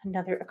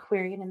 Another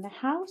Aquarian in the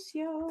house,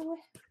 yo.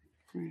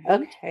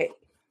 Right. Okay.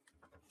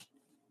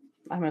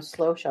 I'm a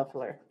slow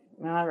shuffler.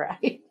 All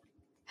right.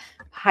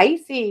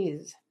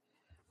 Pisces.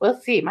 We'll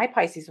see. My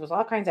Pisces was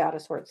all kinds of out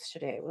of sorts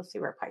today. We'll see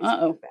where Pisces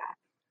is at.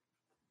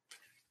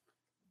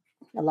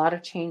 A lot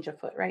of change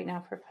afoot right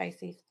now for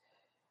Pisces.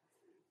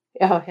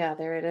 Oh, yeah,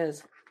 there it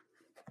is.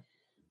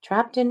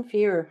 Trapped in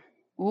fear.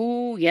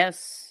 Oh,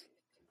 yes.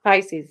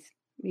 Pisces.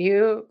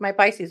 My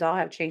Pisces all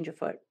have change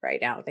afoot right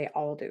now. They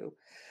all do.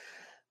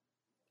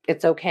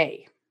 It's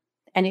okay.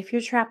 And if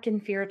you're trapped in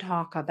fear,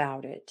 talk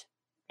about it.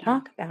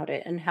 Talk about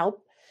it and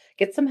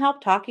get some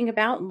help talking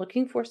about and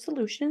looking for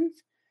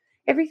solutions.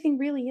 Everything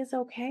really is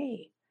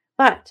okay.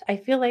 But I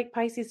feel like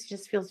Pisces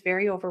just feels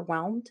very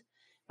overwhelmed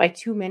by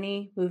too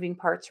many moving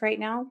parts right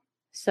now.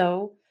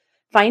 So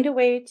find a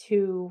way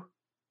to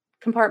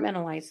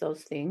compartmentalize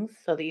those things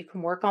so that you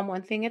can work on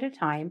one thing at a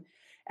time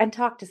and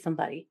talk to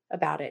somebody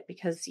about it,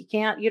 because you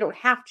don't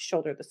have to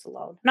shoulder this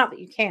alone. Not that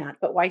you can't,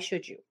 but why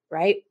should you,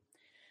 right?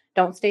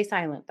 Don't stay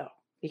silent though,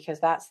 because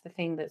that's the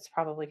thing that's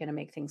probably going to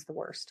make things the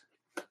worst.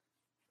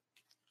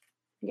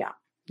 Yeah.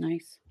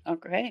 Nice.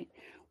 Okay.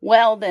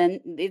 Well, then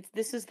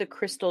this is the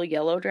crystal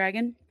yellow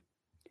dragon.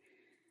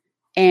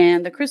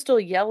 And the crystal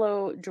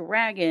yellow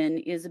dragon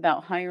is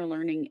about higher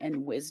learning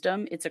and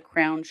wisdom. It's a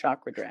crown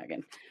chakra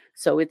dragon.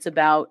 So it's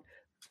about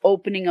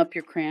opening up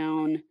your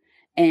crown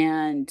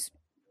and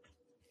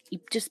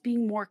just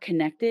being more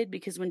connected,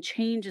 because when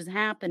change is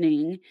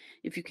happening,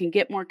 if you can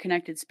get more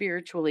connected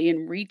spiritually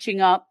and reaching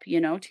up, to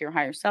your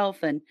higher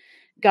self and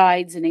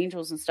guides and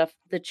angels and stuff,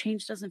 the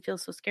change doesn't feel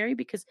so scary,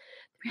 because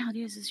the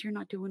reality is you're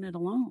not doing it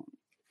alone.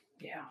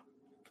 Yeah.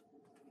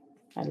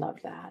 I love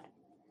that.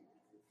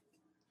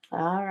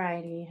 All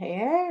righty.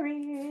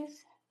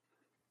 Aries.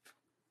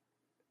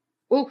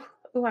 Ooh,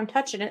 I'm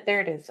touching it.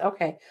 There it is.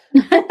 Okay.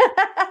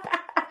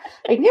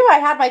 I knew I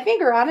had my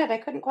finger on it. I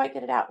couldn't quite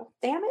get it out.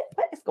 Damn it.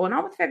 What is going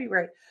on with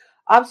February?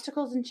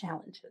 Obstacles and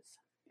challenges.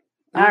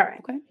 All right.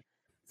 Okay.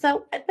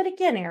 So, but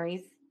again,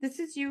 Aries, this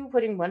is you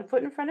putting one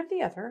foot in front of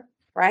the other,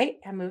 right?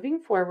 And moving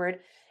forward.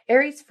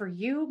 Aries, for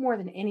you more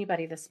than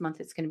anybody this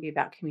month, it's going to be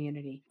about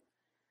community.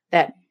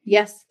 That,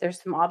 yes,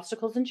 there's some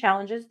obstacles and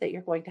challenges that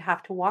you're going to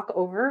have to walk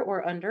over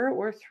or under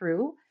or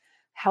through.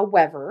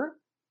 However,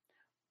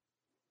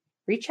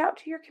 reach out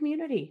to your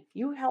community.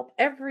 You help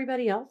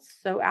everybody else.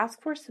 So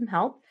ask for some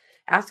help,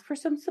 ask for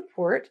some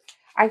support.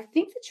 I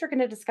think that you're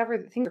going to discover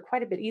that things are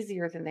quite a bit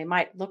easier than they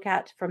might look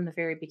at from the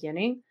very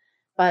beginning.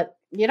 But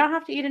you don't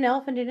have to eat an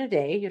elephant in a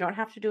day. You don't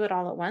have to do it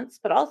all at once.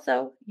 But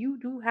also, you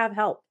do have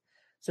help.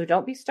 So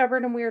don't be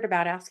stubborn and weird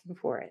about asking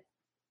for it.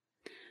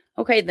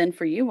 Okay, then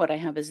for you, what I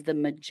have is the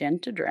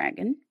magenta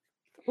dragon.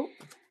 Ooh.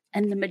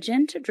 And the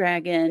magenta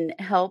dragon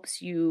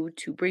helps you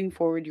to bring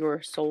forward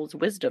your soul's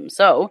wisdom.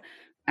 So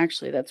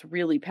actually, that's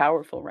really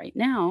powerful right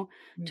now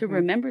to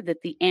remember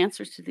that the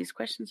answers to these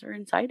questions are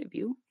inside of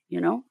you,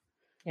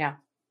 Yeah.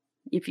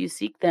 If you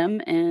seek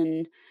them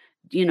and,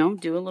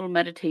 do a little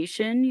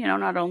meditation,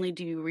 not only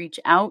do you reach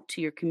out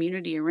to your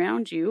community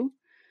around you,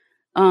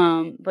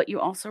 but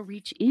you also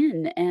reach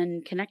in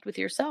and connect with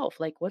yourself.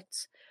 Like,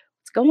 what's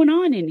going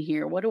on in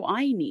here? What do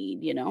I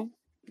need,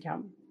 Yeah.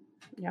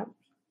 Yeah.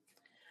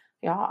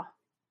 Yeah.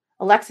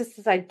 Alexis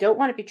says, I don't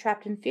want to be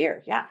trapped in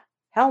fear. Yeah.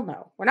 Hell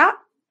no. We're not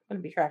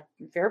going to be trapped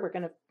in fear. We're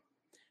going to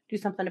do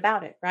something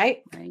about it,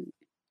 right? Right.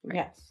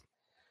 Yes.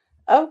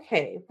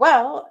 Okay.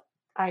 Well,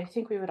 I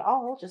think we would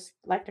all just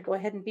like to go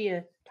ahead and be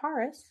a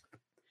Taurus.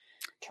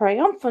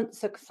 Triumphant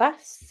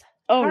success.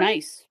 Oh,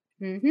 nice.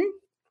 Mm-hmm.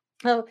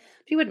 So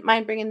if you wouldn't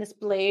mind bringing this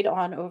blade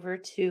on over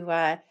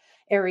to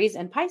Aries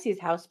and Pisces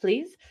house,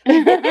 please.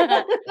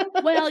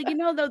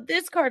 Well, though,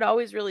 this card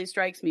always really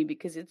strikes me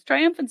because it's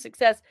triumphant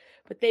success,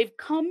 but they've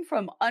come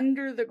from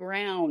under the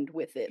ground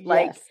with it.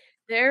 Like, Yes.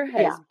 there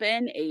Yeah. has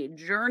been a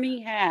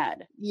journey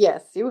had.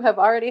 Yes, you have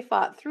already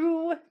fought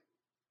through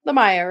the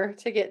mire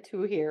to get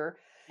to here.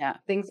 Yeah.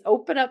 Things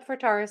open up for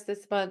Taurus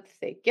this month.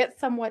 They get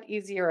somewhat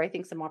easier. I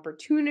think some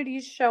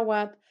opportunities show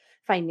up.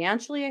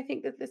 Financially, I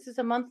think that this is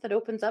a month that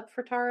opens up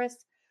for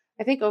Taurus.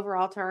 I think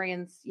overall,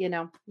 Taurians,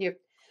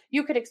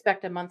 you could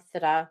expect a month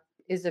that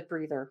is a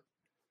breather.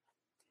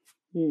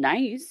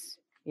 Nice.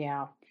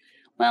 Yeah.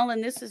 Well,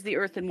 and this is the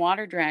Earth and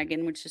Water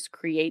Dragon, which just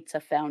creates a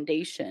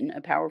foundation,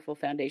 a powerful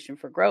foundation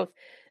for growth.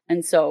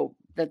 And so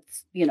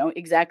that's,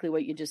 exactly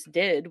what you just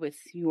did with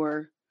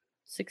your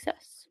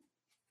success.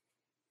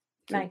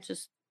 So Nice.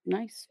 Just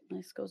nice.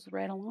 Nice goes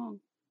right along.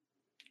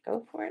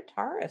 Go for it,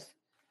 Taurus.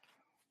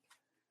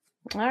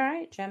 All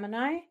right,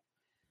 Gemini.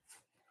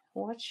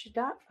 What you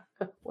got?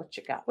 What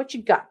you got? What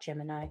you got,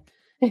 Gemini?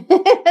 Let's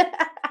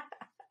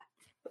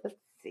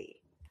see.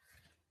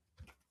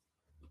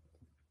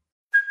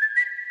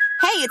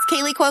 Hey, it's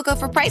Kaylee Cuoco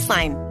for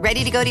Priceline.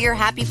 Ready to go to your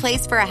happy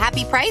place for a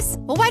happy price?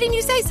 Well, why didn't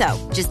you say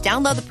so? Just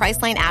download the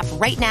Priceline app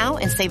right now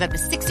and save up to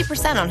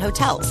 60% on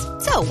hotels.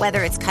 So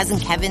whether it's Cousin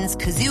Kevin's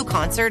Kazoo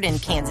Concert in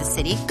Kansas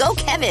City, go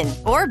Kevin,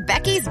 or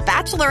Becky's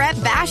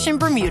Bachelorette Bash in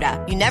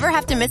Bermuda, you never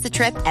have to miss a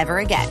trip ever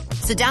again.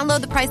 So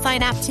download the Priceline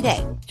app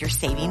today. Your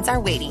savings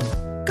are waiting.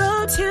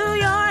 Go to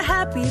your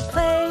happy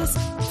place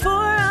for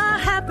a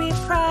happy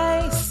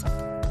price.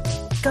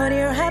 Go to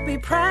your happy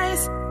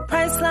price,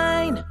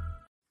 Priceline.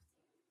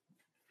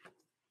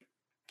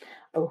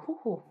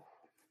 Oh,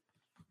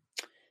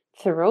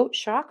 throat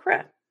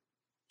chakra.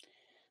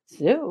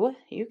 So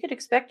you could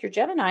expect your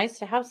Geminis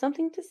to have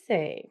something to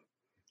say.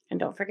 And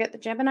don't forget the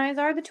Geminis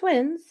are the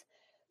twins.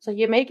 So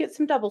you may get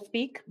some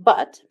doublespeak,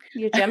 but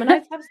your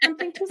Geminis have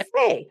something to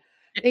say.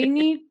 They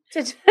need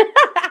to.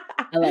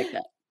 I like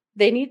that.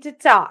 They need to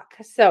talk.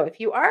 So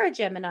if you are a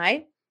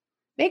Gemini,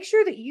 make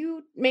sure that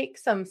you make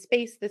some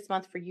space this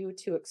month for you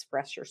to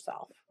express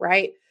yourself,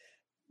 right?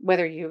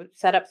 Whether you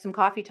set up some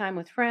coffee time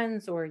with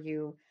friends or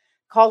you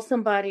call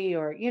somebody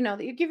or,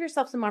 you give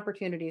yourself some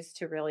opportunities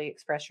to really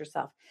express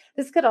yourself.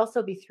 This could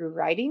also be through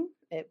writing,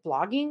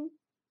 blogging,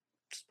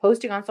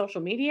 posting on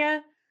social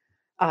media,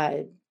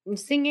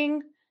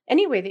 singing,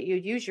 any way that you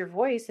use your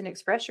voice and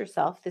express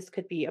yourself. This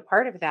could be a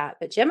part of that.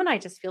 But Gemini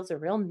just feels a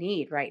real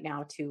need right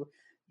now to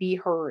be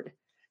heard.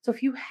 So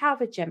if you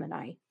have a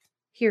Gemini,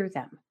 hear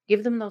them,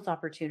 give them those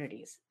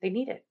opportunities. They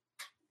need it.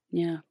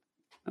 Yeah.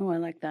 Oh, I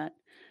like that.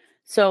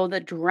 So the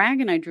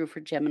dragon I drew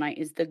for Gemini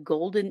is the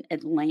Golden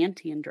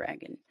Atlantean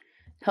Dragon,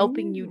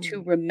 helping you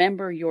to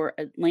remember your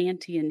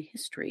Atlantean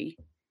history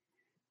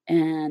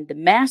and the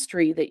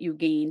mastery that you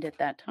gained at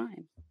that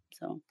time.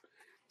 So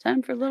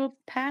time for a little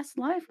past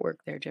life work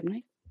there,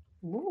 Gemini.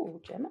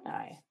 Ooh,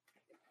 Gemini.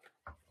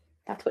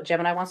 That's what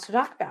Gemini wants to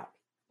talk about.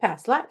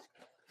 Past life.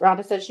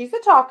 Rhonda says she's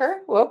a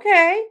talker.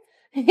 Okay.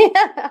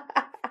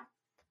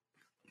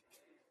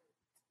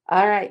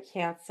 All right,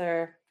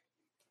 Cancer.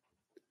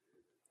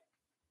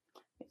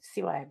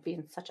 See why I'm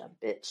being such a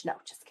bitch. No,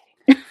 just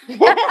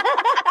kidding.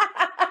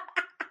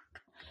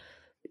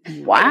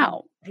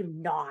 Wow.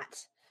 I'm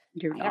not.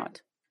 You're not.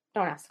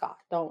 Don't ask Scott.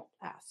 Don't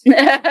ask. He'll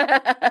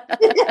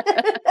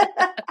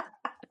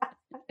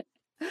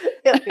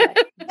be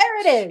like, there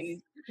it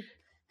is.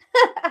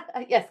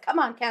 Yes, come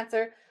on,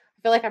 Cancer.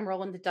 I feel like I'm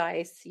rolling the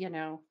dice,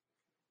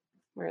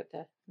 We're at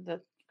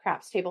the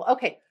craps table.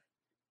 Okay.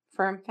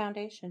 Firm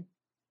foundation.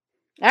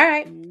 All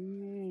right.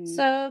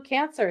 So,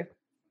 Cancer,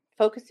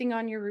 focusing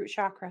on your root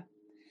chakra.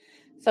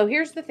 So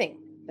here's the thing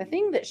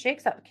that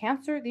shakes up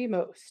Cancer the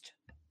most: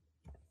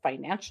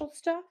 financial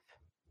stuff,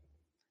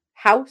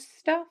 house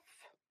stuff,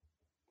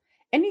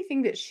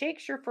 anything that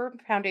shakes your firm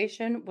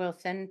foundation will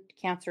send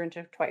Cancer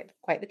into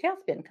quite the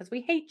tailspin because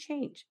we hate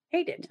change.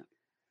 Hate it.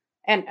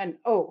 And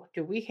oh,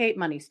 do we hate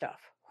money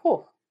stuff?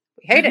 Oh,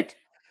 we hate it.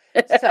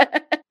 So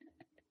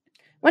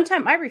one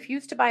time I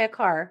refused to buy a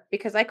car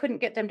because I couldn't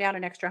get them down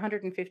an extra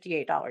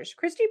 $158.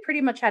 Kristi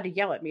pretty much had to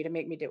yell at me to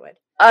make me do it.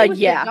 It was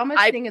the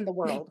dumbest thing in the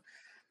world.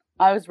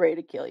 I was ready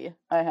to kill you.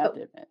 I have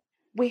to admit.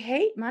 We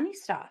hate money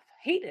stuff.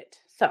 Hate it.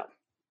 So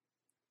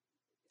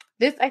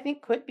this, I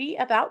think, could be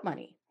about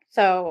money.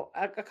 So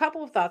a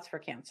couple of thoughts for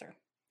Cancer.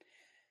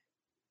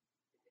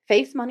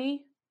 Face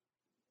money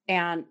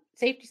and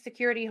safety,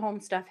 security,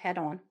 home stuff head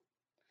on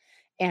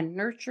and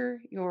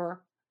nurture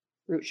your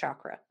root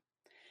chakra.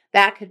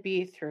 That could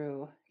be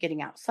through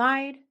getting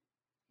outside,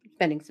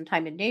 spending some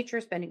time in nature,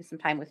 spending some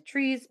time with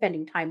trees,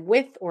 spending time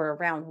with or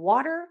around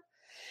water.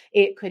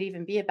 It could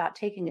even be about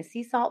taking a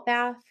sea salt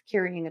bath,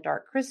 carrying a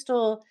dark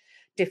crystal,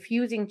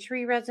 diffusing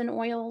tree resin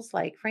oils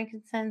like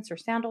frankincense or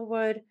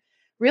sandalwood.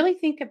 Really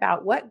think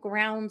about what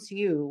grounds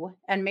you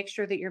and make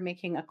sure that you're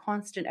making a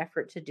constant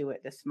effort to do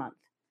it this month.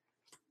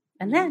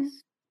 And then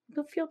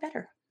you'll feel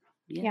better.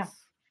 Yes. Yeah.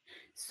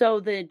 So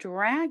the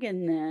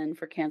dragon then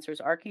for Cancer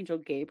is Archangel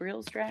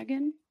Gabriel's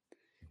dragon,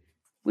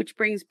 which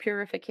brings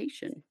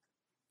purification.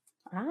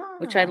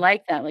 Which I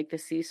like that, like the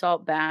sea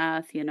salt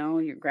bath,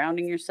 you're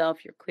grounding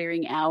yourself, you're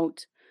clearing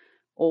out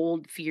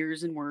old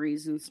fears and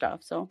worries and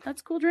stuff. So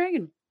that's cool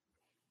dragon.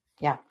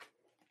 Yeah.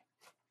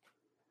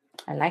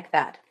 I like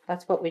that.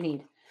 That's what we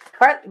need.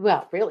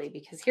 Well, really,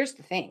 because here's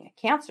the thing.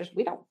 Cancers,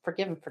 we don't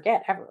forgive and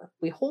forget ever.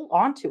 We hold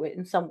on to it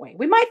in some way.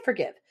 We might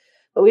forgive,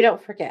 but we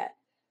don't forget.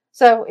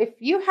 So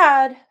if you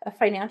had a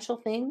financial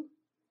thing,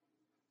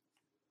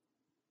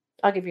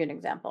 I'll give you an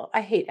example. I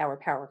hate our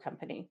power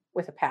company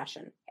with a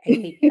passion. I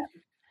hate them.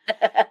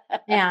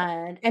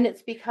 And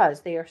it's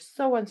because they are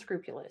so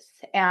unscrupulous.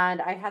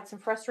 And I had some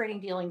frustrating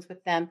dealings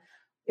with them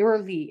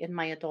early in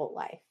my adult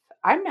life.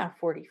 I'm now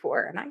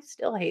 44 and I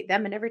still hate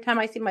them. And every time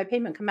I see my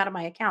payment come out of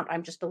my account,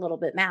 I'm just a little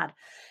bit mad.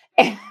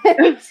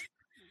 And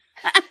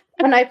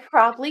I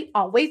probably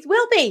always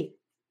will be.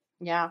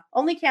 Yeah.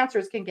 Only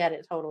cancers can get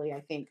it totally,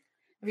 I think.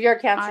 If you're a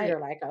cancer,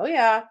 you're like, oh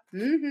yeah.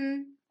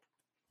 Mm-hmm.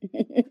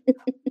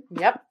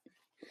 Yep.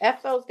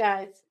 F those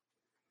guys.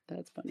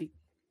 That's funny.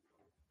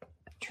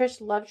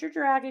 Trish loves your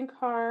dragon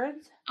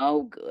cards.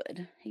 Oh,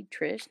 good. Hey,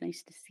 Trish.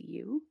 Nice to see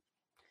you.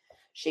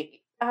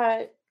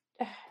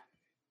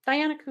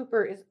 Diana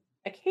Cooper is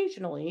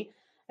occasionally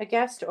a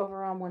guest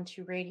over on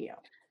 1-2 Radio.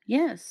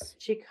 Yes.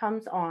 She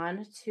comes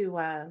on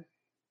to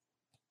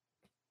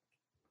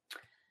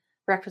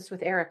Breakfast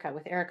with Erica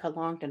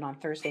Longden on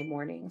Thursday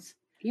mornings.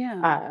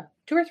 Yeah.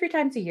 2 or 3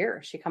 times a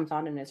year she comes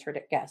on and is her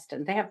guest,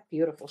 and they have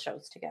beautiful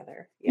shows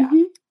together. Yeah.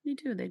 Mm-hmm. They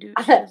do.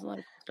 She does a lot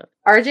of stuff.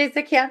 RJ's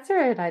a Cancer,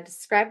 and I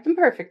described them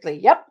perfectly.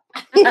 Yep.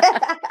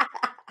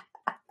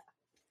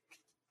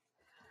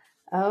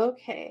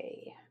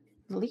 Okay.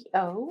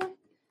 Leo.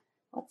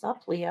 What's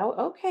up, Leo?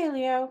 Okay,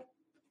 Leo.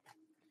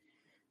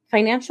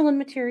 Financial and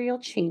material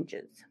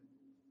changes.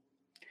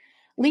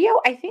 Leo,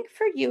 I think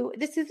for you,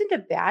 this isn't a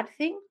bad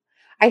thing.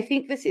 I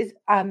think this is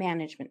a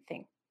management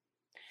thing.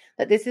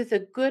 That this is a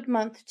good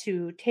month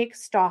to take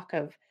stock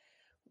of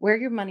where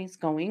your money's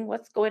going,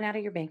 what's going out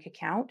of your bank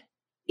account.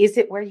 Is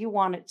it where you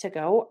want it to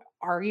go?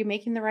 Are you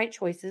making the right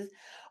choices?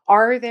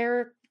 Are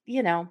there,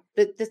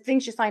 the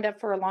things you signed up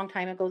for a long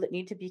time ago that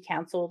need to be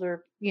canceled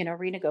or,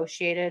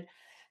 renegotiated?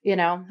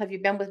 Have you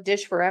been with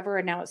Dish forever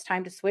and now it's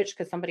time to switch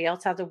because somebody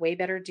else has a way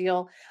better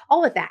deal?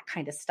 All of that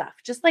kind of stuff.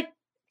 Just like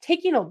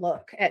taking a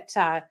look at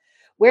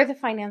where the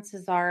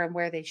finances are and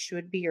where they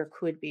should be or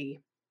could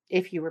be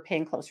if you were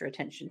paying closer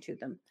attention to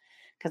them.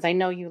 Because I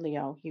know you,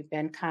 Leo, you've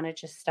been kind of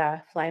just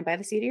flying by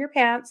the seat of your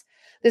pants.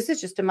 This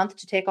is just a month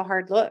to take a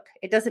hard look.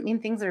 It doesn't mean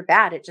things are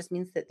bad. It just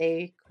means that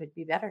they could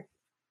be better.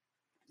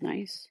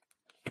 Nice.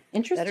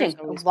 Interesting.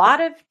 A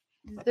lot of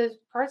the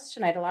cards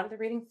tonight, a lot of the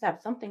readings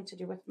have something to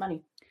do with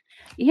money.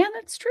 Yeah,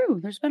 that's true.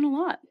 There's been a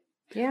lot.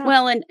 Yeah.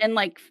 Well, and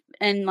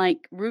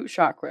like root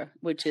chakra,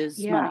 which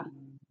is money.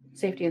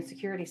 Safety and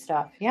security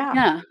stuff.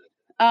 Yeah.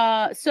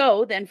 Yeah.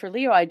 So then for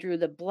Leo, I drew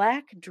the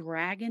Black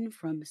Dragon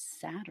from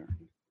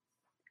Saturn.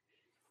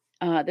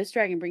 This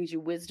dragon brings you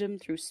wisdom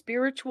through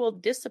spiritual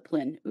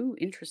discipline. Ooh,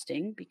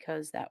 interesting,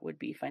 because that would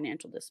be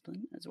financial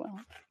discipline as well.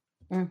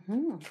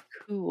 Mm-hmm.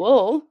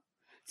 Cool.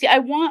 See, I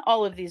want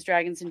all of these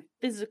dragons in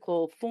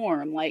physical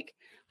form. Like,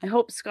 I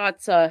hope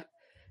Scott's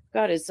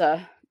got his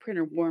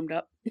printer warmed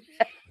up.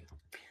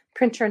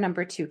 Printer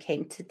number 2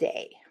 came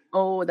today.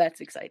 Oh,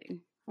 that's exciting.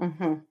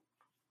 Mm-hmm.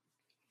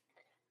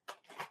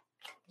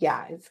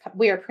 Yeah,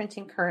 we are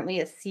printing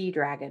currently a sea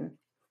dragon.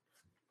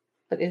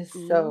 But it is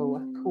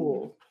so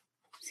cool.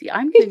 See,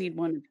 I'm going to need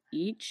one of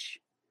each.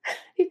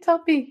 He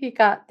told me he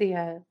got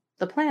the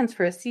plans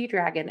for a sea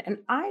dragon, and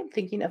I'm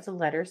thinking of the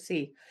letter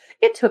C.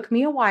 It took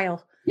me a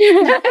while.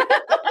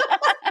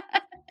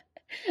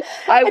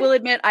 I will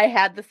admit I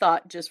had the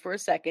thought just for a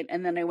second,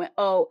 and then I went,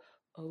 oh,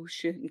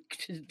 ocean.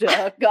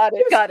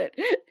 Got it.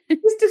 He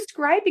was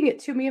describing it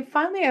to me, and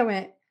finally I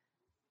went,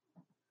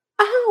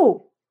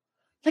 oh,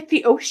 like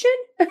the ocean?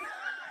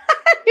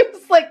 He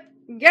was like,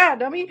 yeah,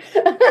 dummy.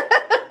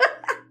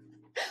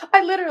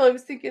 I literally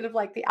was thinking of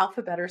like the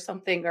alphabet or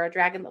something, or a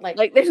dragon that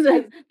like there's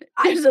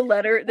a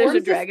letter, there's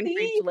a dragon for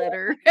each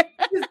letter.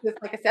 Is this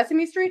like a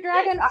Sesame Street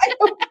dragon? I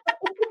don't know.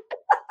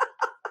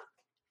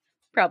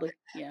 Probably,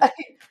 yeah. I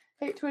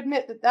hate to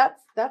admit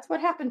that's what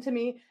happened to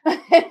me.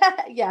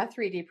 Yeah,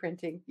 3D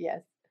printing,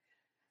 yes.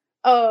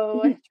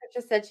 Oh, and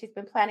Trisha said she's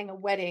been planning a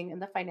wedding,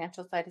 and the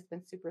financial side has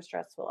been super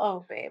stressful.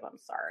 Oh, babe, I'm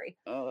sorry.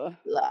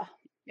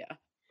 Yeah.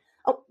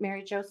 Oh,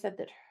 Mary Jo said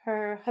that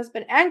her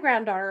husband and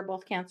granddaughter are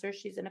both Cancer.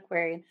 She's an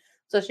Aquarian,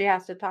 so she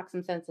has to talk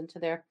some sense into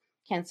their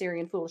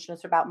Cancerian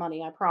foolishness about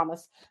money, I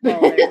promise. Oh,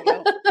 there you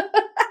go.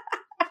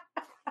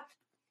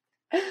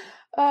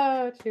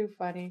 Oh, too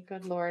funny.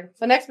 Good Lord.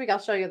 So next week I'll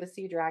show you the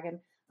sea dragon.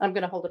 I'm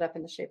going to hold it up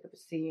in the shape of a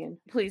sea. And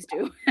please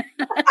do.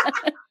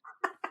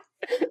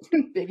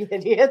 Big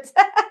idiot.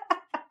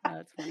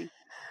 That's funny.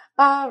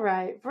 All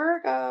right,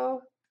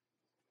 Virgo.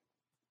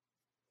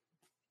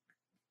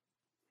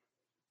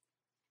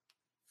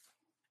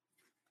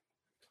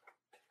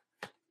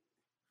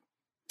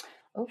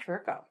 Oh,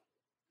 Virgo.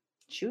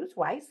 Choose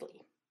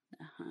wisely.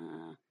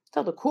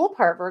 So the cool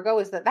part, Virgo,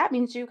 is that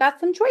means you got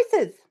some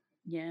choices.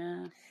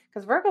 Yeah.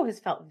 Because Virgo has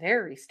felt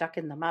very stuck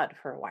in the mud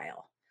for a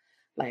while.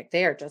 Like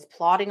they are just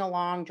plodding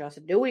along,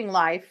 just doing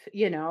life,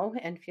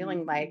 and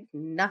feeling like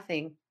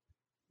nothing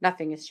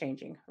is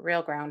changing.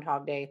 Real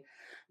Groundhog Day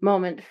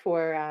moment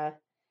for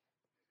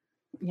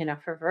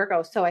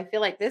Virgo. So I feel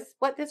like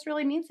what this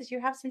really means is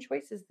you have some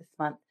choices this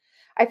month.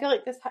 I feel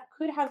like this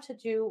could have to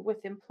do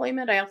with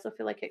employment. I also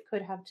feel like it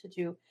could have to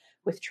do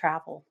with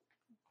travel.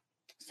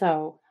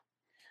 So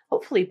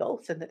hopefully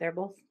both, and that they're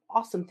both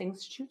awesome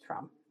things to choose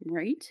from.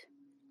 Right.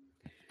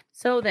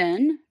 So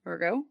then,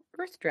 Virgo,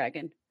 Earth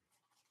Dragon,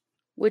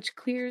 which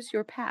clears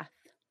your path.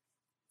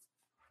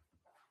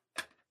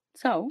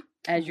 So,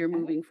 as you're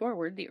moving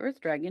forward, the Earth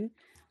Dragon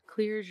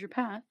clears your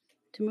path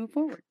to move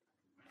forward.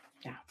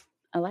 Yeah.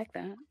 I like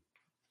that.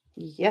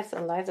 Yes,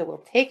 Eliza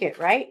will take it,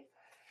 right?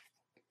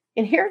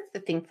 And here's the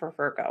thing for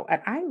Virgo,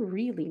 and I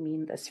really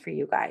mean this for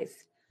you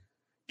guys.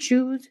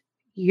 Choose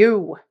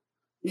you.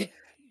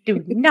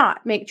 Do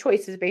not make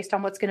choices based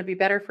on what's going to be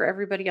better for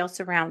everybody else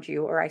around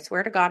you, or I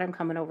swear to God, I'm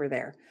coming over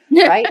there,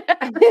 right?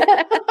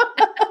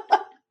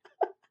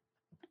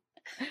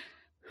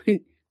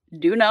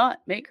 Do not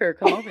make her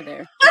come over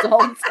there. That's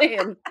all I'm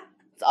saying.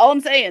 That's all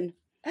I'm saying.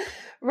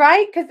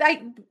 Right? Because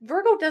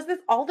Virgo does this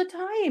all the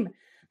time.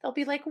 They'll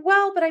be like,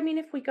 well, but I mean,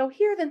 if we go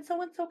here, then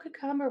so-and-so could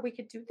come, or we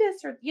could do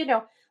this, or,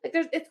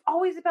 it's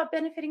always about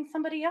benefiting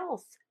somebody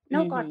else.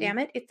 No, God damn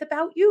it. It's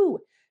about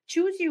you.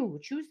 Choose you.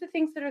 Choose the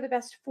things that are the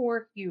best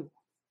for you.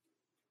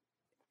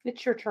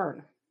 It's your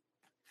turn.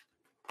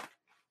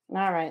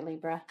 All right,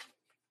 Libra.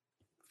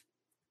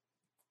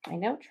 I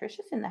know Trish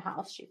is in the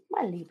house. She's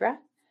my Libra.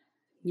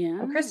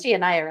 Yeah. And Kristi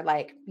and I are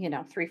like,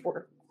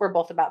 3/4. We're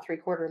both about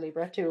 3/4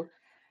 Libra too.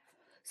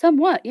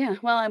 Somewhat, yeah.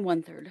 Well, I'm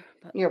 1/3.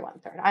 But... You're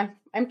 1/3.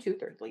 I'm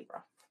 2/3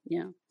 Libra.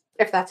 Yeah.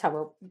 If that's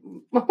how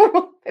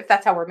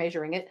we're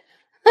measuring it.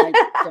 I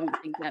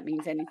don't think that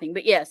means anything,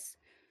 but yes.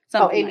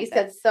 Amy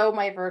said, so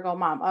my Virgo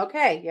mom.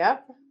 Okay,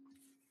 yep.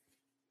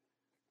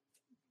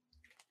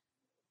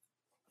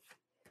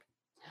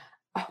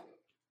 Oh.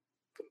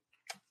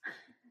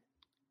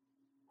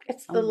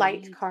 It's the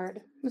light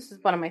card. This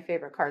is one of my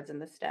favorite cards in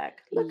this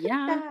deck. Look at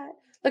that.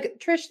 Look at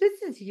Trish.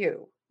 This is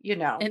you,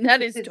 And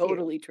that is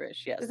totally you.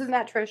 Trish, yes. Isn't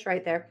that Trish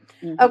right there?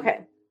 Mm-hmm.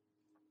 Okay.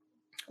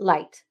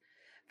 Light.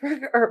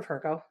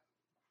 Virgo.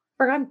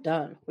 I'm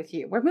done with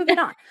you. We're moving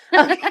on.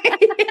 Okay.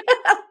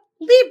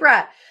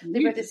 Libra,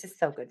 this is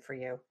so good for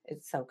you.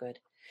 It's so good.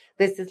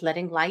 This is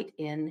letting light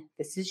in.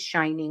 This is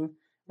shining,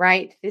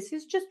 right? This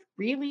is just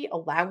really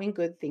allowing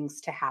good things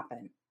to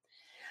happen.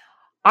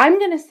 I'm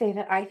going to say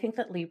that I think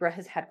that Libra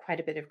has had quite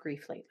a bit of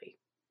grief lately.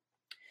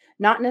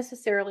 Not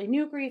necessarily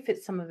new grief.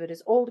 Some of it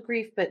is old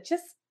grief, but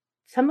just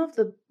some of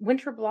the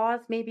winter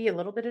blahs, maybe a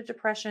little bit of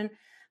depression,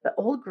 but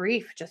old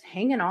grief just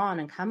hanging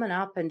on and coming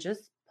up and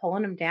just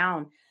pulling them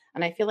down.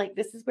 And I feel like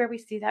this is where we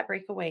see that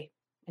breakaway.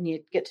 And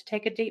you get to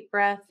take a deep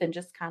breath and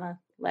just kind of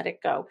let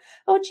it go.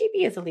 Oh,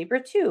 GB is a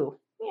Libra too.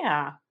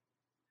 Yeah.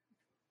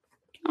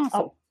 Awesome.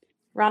 Oh,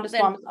 Rhonda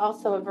Swam is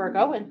also a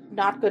Virgo and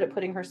not good at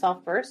putting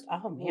herself first.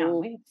 Oh, man,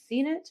 we have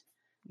seen it.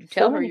 You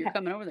tell her you're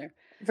coming over there.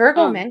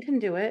 Virgo men can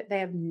do it. They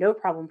have no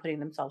problem putting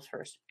themselves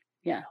first.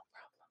 Yeah. No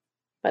problem.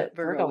 But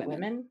Virgo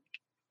women.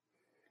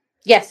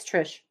 Yes,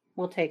 Trish,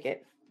 we'll take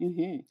it.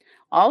 Mm-hmm.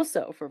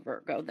 Also for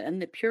Virgo, then,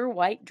 the pure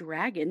white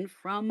dragon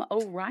from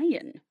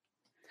Orion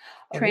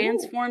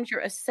transforms your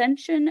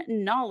ascension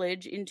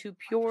knowledge into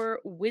pure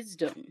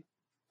wisdom.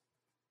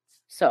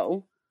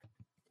 So,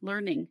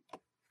 learning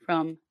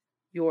from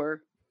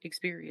your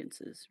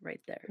experiences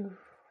right there. Ooh,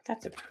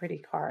 that's a pretty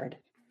card.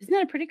 Isn't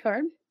that a pretty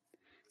card?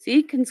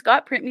 See, can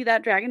Scott print me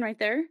that dragon right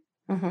there,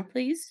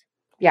 please?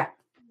 Yeah.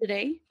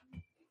 Today?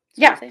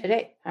 Yeah,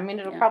 today. I mean,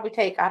 it'll probably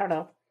take,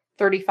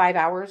 35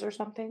 hours or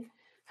something.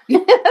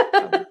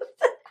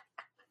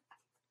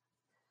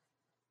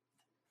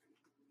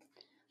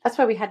 That's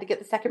why we had to get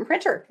the second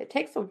printer. It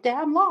takes so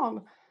damn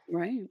long.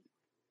 Right.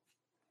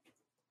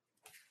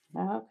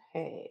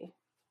 Okay.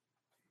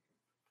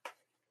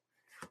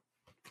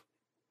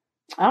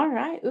 All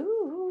right.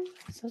 Ooh.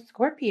 So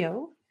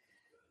Scorpio,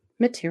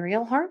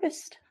 material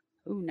harvest.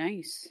 Ooh,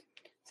 nice.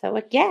 So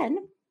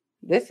again,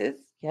 this is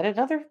yet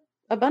another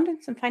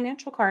abundance and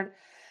financial card.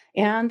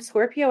 And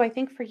Scorpio, I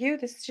think for you,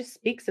 this just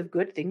speaks of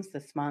good things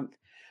this month.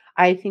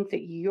 I think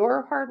that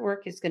your hard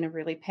work is going to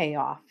really pay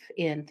off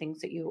in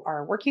things that you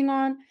are working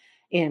on,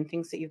 in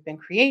things that you've been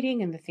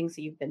creating, and the things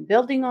that you've been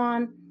building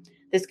on.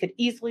 This could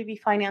easily be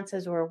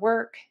finances or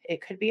work.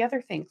 It could be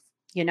other things,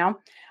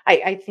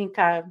 I think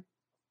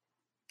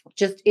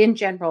just in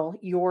general,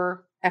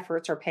 your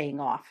efforts are paying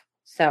off.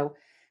 So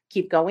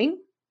keep going.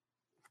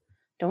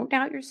 Don't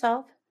doubt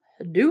yourself.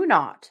 Do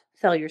not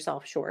sell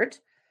yourself short.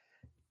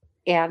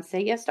 And say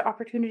yes to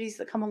opportunities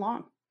that come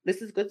along.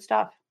 This is good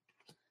stuff.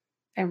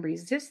 and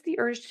resist the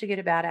urge to get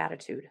a bad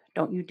attitude.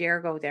 Don't you dare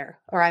go there,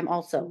 or I'm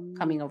also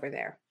coming over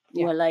there.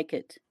 Yeah. I like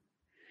it.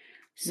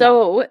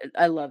 So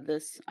I love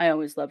this. I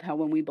always love how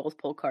when we both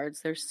pull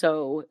cards, they're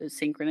so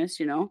synchronous,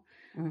 you know.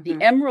 Mm-hmm.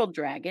 The Emerald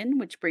Dragon,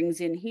 which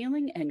brings in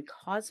healing and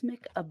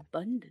cosmic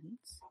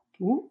abundance.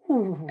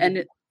 Ooh.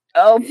 And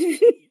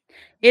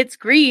it's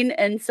green,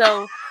 and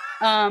so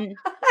I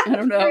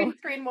don't know.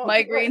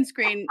 My green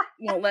screen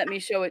won't let me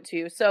show it to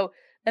you. So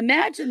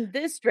imagine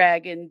this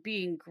dragon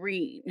being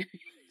green.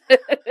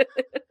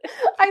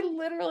 I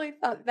literally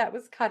thought that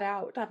was cut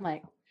out. I'm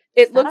like,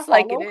 it looks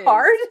like it is.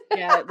 Card?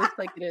 Yeah, it looks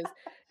like it is.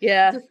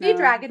 Yeah. It's a sea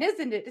dragon,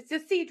 isn't it? It's a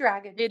sea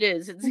dragon. It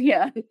is. It's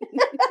yeah.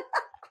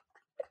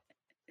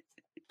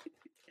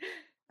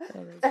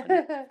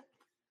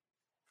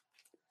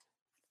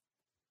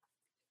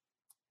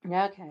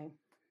 Okay.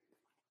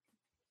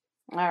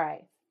 All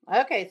right.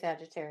 Okay,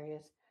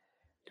 Sagittarius.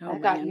 I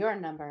got your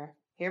number.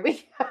 Here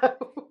we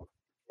go.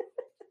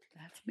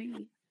 That's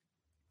me.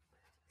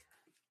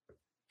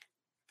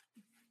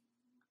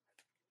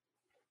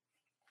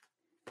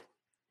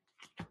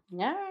 All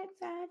right,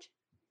 Sag.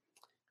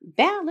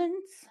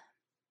 Balance.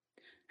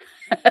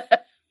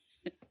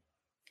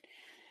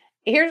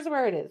 Here's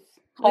where it is.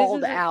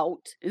 Called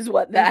out is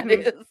what that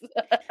is.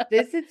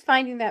 This is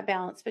finding that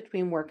balance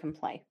between work and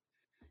play.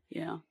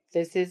 Yeah.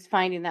 This is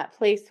finding that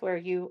place where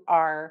you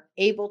are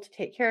able to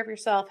take care of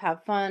yourself,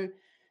 have fun,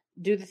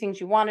 do the things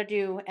you want to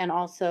do, and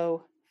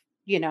also,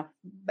 you know,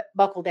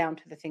 buckle down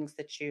to the things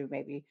that you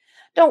maybe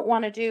don't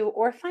want to do,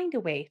 or find a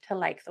way to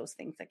like those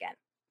things again.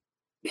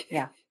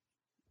 Yeah.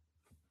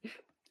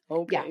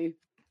 Okay.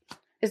 Yeah.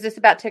 Is this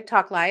about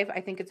TikTok Live? I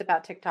think it's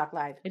about TikTok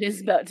Live. It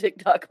is about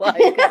TikTok Live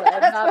because I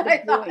have not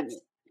been doing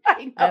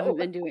it. I haven't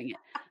been doing it.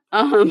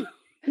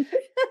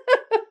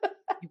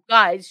 You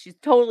guys, she's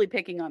totally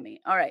picking on me.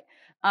 All right.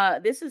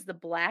 This is the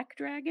Black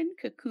Dragon,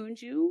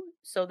 cocoons you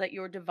so that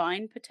your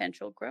divine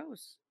potential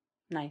grows.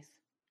 Nice.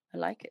 I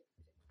like it.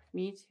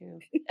 Me too.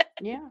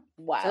 Yeah.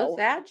 Wow. So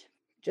Sag,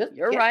 just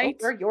you're right.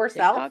 Over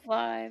yourself. TikTok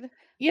Live.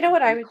 You know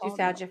what I would do,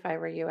 Sag, if I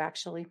were you,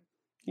 actually?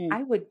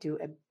 I would do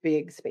a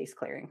big space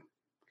clearing.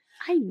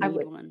 I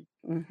need one.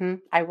 Mm-hmm.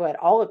 I would.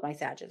 All of my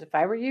Sages. If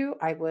I were you,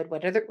 I would.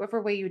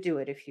 Whatever way you do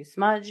it. If you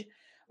smudge,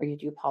 or you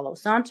do Palo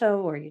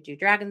Santo, or you do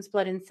Dragon's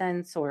Blood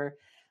incense, or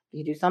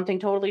you do something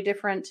totally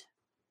different,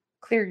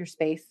 clear your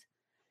space.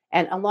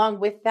 And along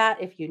with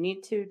that, if you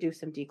need to, do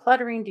some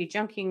decluttering,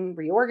 dejunking,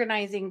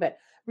 reorganizing, but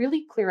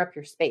really clear up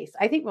your space.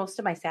 I think most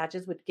of my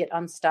Sages would get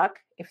unstuck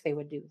if they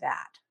would do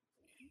that.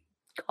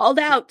 Called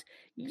out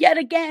yet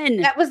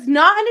again. That was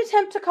not an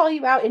attempt to call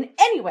you out in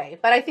any way,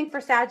 but I think for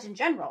Sag in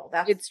general,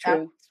 it's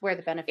true. That's where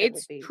the benefit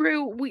would be. It's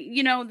true.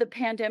 The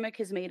pandemic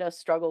has made us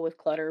struggle with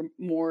clutter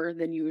more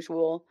than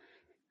usual.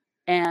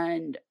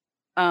 And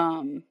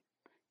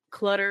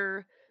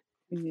clutter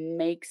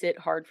makes it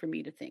hard for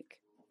me to think.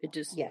 It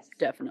just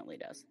definitely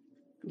does.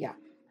 Yeah.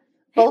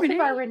 Both of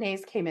our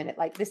Renees came in at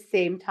like the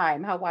same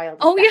time. How wild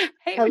is that? Yeah.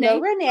 Hey, hello,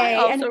 Renee.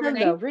 And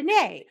hello,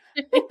 Renee.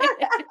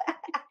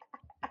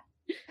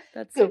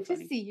 That's so good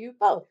funny. To see you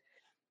both.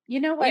 You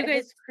know what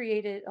has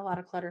created a lot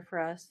of clutter for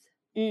us?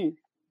 An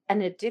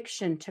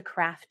addiction to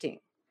crafting.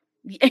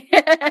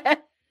 Yeah.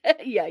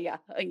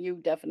 You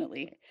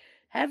definitely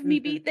have me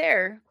beat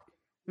there.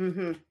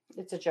 Mm-hmm.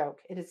 It's a joke.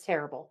 It is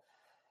terrible.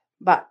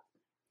 But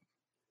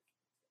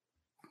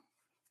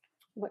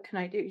what can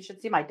I do? You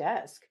should see my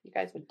desk. You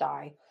guys would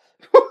die.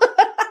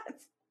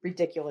 It's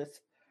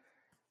ridiculous.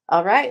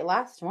 All right,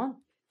 last one.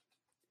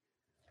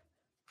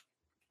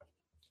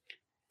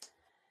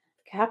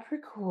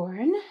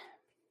 Capricorn.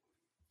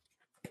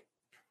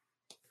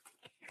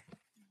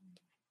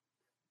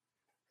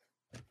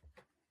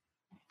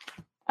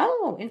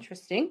 Oh,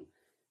 interesting.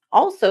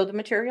 Also, the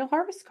Material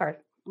Harvest card.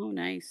 Oh,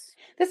 nice.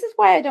 This is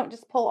why I don't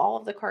just pull all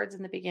of the cards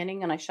in the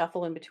beginning and I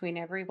shuffle in between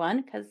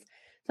everyone, because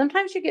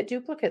sometimes you get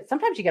duplicates.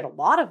 Sometimes you get a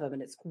lot of them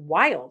and it's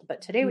wild.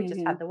 But today we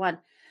just had the one.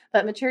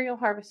 But Material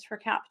Harvest for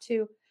Cap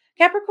 2.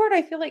 Capricorn,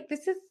 I feel like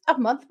this is a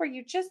month where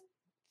you just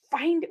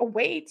find a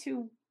way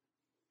to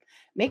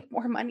make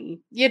more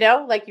money.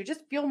 Like you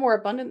just feel more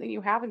abundant than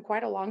you have in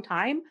quite a long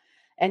time.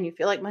 And you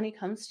feel like money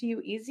comes to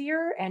you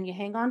easier and you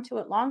hang on to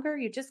it longer.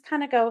 You just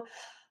kind of go,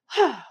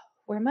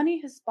 where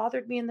money has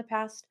bothered me in the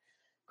past,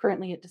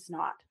 currently it does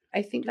not.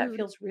 I think that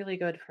feels really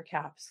good for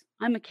Caps.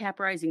 I'm a Cap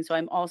rising, so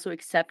I'm also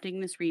accepting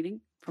this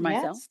reading for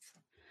myself.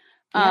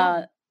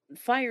 Yes.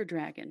 Fire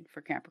Dragon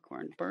for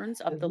Capricorn burns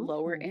up the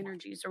lower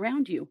energies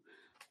around you.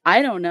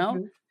 I don't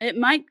know. It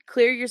might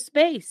clear your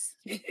space.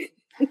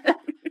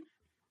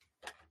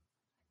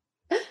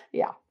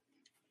 Yeah.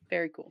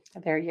 Very cool.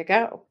 There you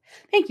go.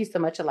 Thank you so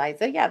much,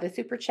 Eliza. Yeah, the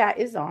super chat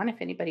is on.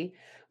 If anybody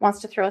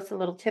wants to throw us a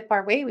little tip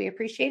our way, we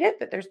appreciate it,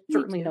 but there's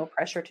certainly no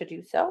pressure to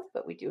do so,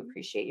 but we do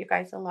appreciate you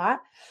guys a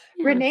lot.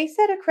 Yeah. Renee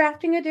said a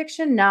crafting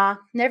addiction. Nah,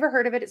 never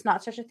heard of it. It's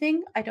not such a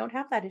thing. I don't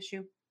have that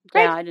issue.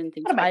 Right? Yeah, I didn't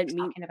think so.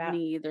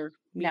 Me either.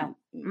 No.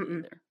 Me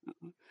either.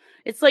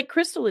 It's like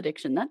crystal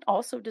addiction. That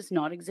also does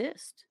not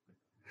exist.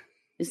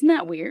 Isn't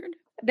that weird?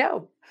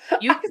 No.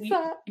 I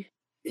saw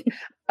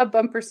a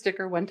bumper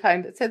sticker one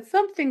time that said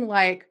something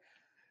like,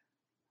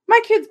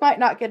 My kids might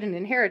not get an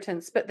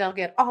inheritance, but they'll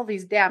get all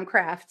these damn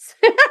crafts.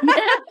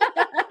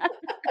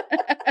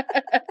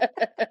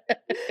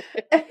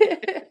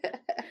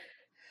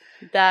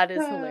 That is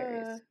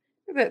hilarious.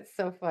 That's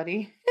so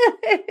funny.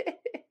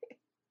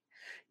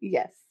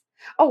 Yes.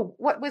 Oh,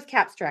 what was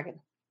Cap's dragon?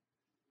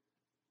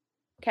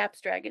 Cap's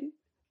dragon?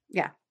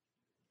 Yeah.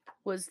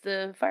 Was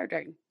the fire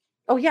dragon.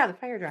 Oh, yeah, the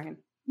fire dragon.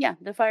 Yeah,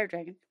 the fire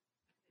dragon.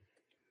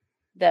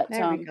 That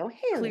there we go.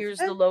 Hey,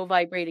 clears Elizabeth. the low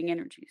vibrating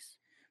energies.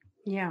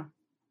 Yeah.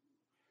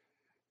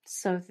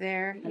 So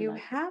there you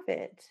have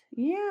it.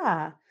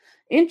 Yeah.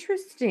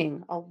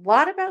 Interesting. A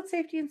lot about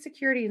safety and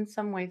security in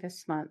some way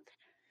this month.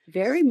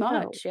 Very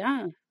much,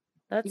 yeah.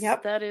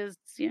 That is,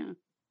 yeah.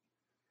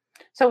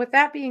 So with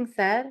that being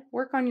said,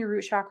 work on your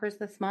root chakras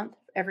this month,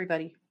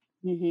 everybody.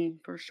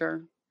 For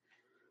sure.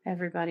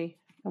 Everybody.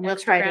 And we'll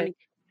try to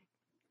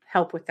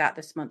help with that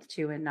this month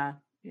too in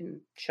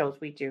shows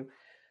we do.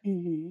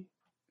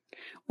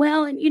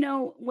 Well, and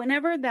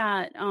whenever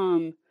that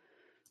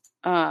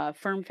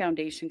firm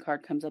foundation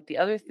card comes up, the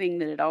other thing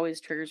that it always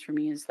triggers for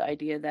me is the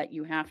idea that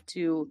you have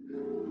to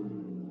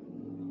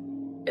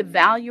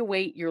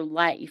evaluate your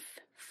life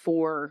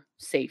for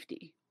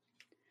safety,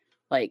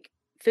 like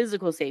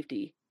physical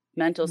safety,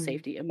 mental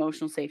safety,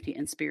 emotional safety,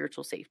 and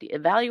spiritual safety.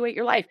 Evaluate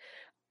your life.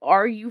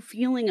 Are you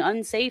feeling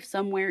unsafe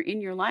somewhere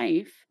in your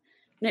life?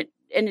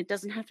 And it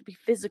doesn't have to be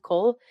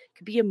physical. It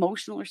could be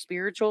emotional or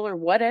spiritual or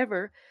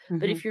whatever.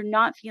 But if you're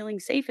not feeling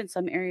safe in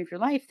some area of your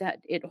life, that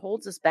it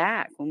holds us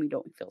back when we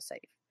don't feel safe.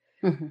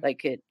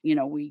 Like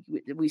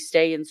we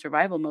stay in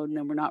survival mode, and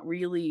then we're not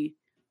really,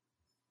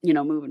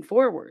 moving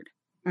forward.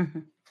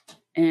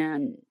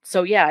 And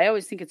so, yeah, I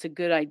always think it's a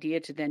good idea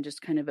to then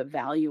just kind of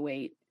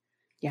evaluate.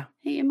 Yeah.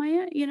 Hey, am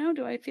I,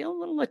 do I feel a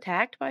little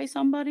attacked by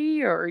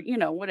somebody or,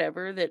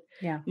 whatever that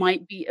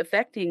might be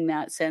affecting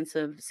that sense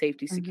of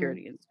safety,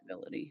 security, and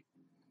stability?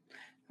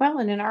 Well,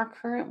 and in our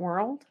current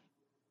world,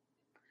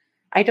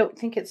 I don't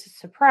think it's a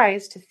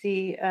surprise to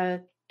see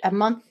a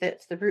month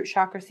that the root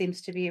chakra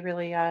seems to be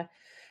really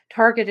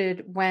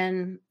targeted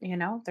when,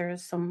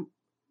 there's some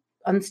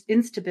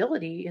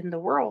instability in the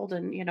world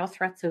and,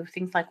 threats of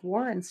things like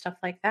war and stuff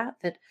like that,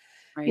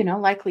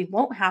 likely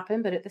won't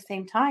happen. But at the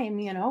same time,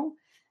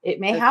 it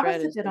may have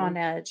us a bit on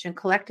edge and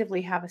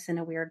collectively have us in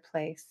a weird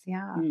place.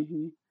 Yeah.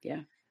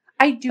 Yeah.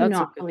 I do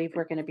not believe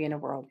we're going to be in a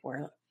world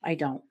war. I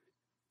don't.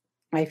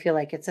 I feel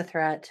like it's a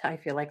threat. I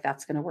feel like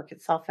that's going to work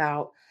itself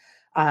out.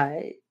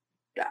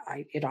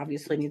 It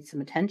obviously needs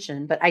some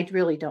attention, but I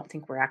really don't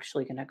think we're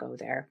actually going to go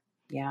there.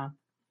 Yeah.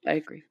 I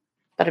agree.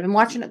 But I've been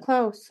watching it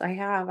close. I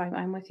have.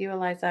 I'm with you,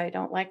 Eliza. I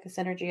don't like this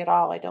energy at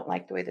all. I don't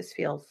like the way this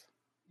feels.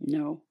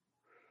 No.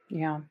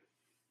 Yeah.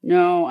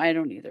 No, I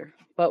don't either.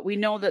 But we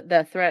know that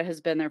the threat has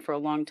been there for a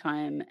long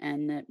time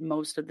and that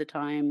most of the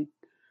time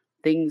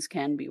things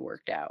can be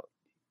worked out.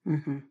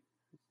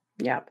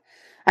 Yep.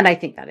 And I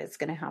think that is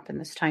going to happen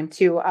this time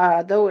too.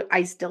 Though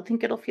I still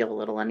think it'll feel a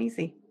little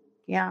uneasy.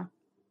 Yeah.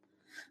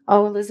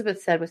 Oh,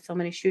 Elizabeth said with so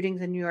many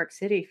shootings in New York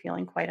City,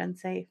 feeling quite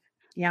unsafe.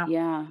 Yeah.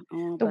 Yeah.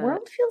 The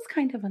world feels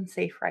kind of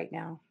unsafe right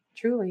now.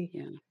 Truly.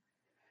 Yeah.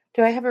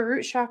 Do I have a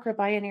root chakra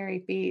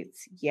binary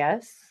beats?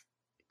 Yes.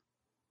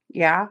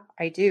 Yeah,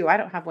 I do. I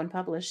don't have one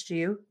published. Do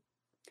you?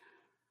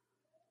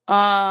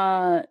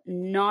 Not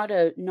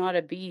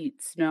a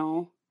beats,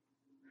 no.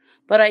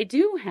 But I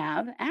do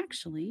have,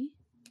 actually,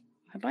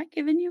 have I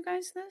given you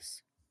guys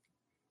this?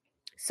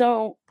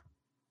 So,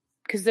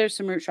 because there's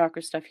some root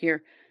chakra stuff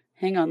here.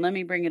 Hang on, let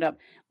me bring it up.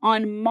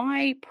 On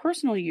my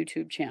personal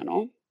YouTube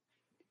channel,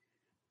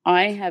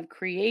 I have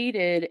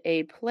created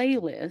a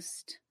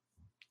playlist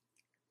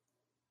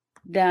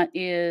that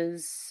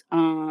is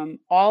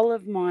all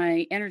of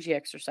my energy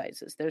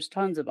exercises. There's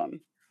tons of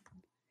them.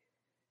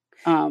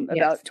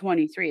 About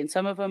 23. And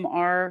some of them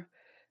are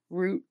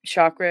root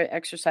chakra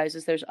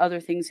exercises. There's other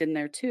things in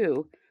there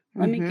too.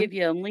 Let me give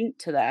you a link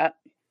to that.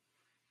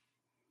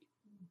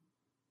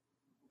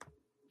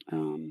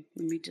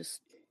 Let me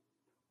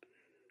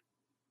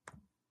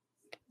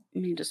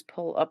just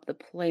pull up the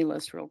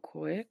playlist real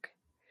quick.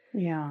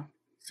 Yeah.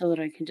 So that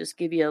I can just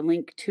give you a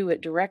link to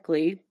it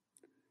directly.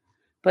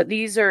 But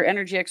these are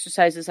energy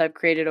exercises I've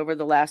created over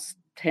the last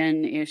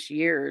 10-ish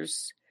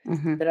years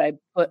that I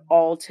put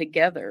all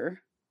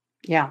together.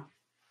 Yeah.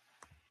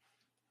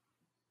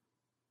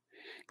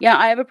 Yeah,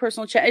 I have a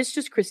personal chat. It's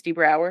just Kristi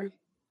Brower.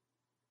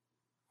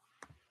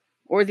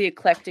 Or the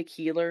Eclectic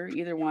Healer,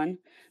 either one.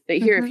 But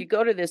here, if you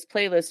go to this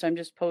playlist, I'm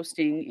just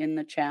posting in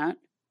the chat.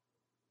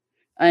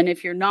 And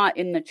if you're not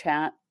in the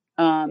chat,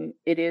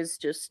 it is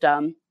just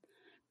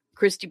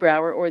Kristi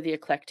Brower or the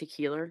Eclectic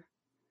Healer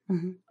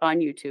on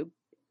YouTube.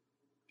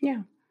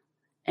 Yeah.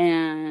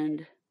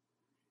 And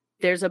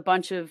there's a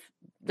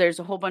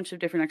whole bunch of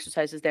different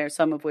exercises there,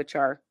 some of which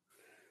are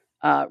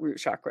root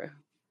chakra.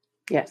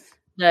 Yes.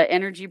 The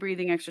energy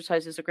breathing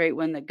exercise is a great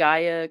one. The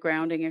Gaia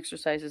grounding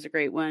exercise is a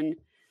great one.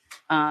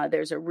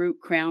 There's a root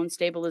crown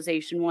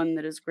stabilization one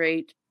that is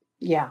great.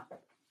 Yeah.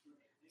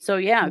 So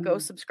yeah, go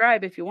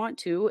subscribe if you want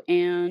to,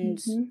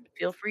 and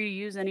feel free to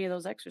use any of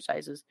those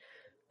exercises.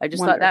 I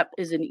just thought that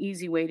is an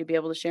easy way to be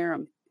able to share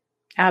them.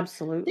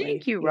 Absolutely.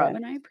 Thank you, Yeah.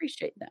 Robin. I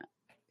appreciate that.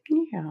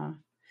 Yeah.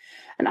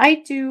 And I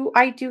do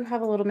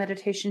have a little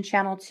meditation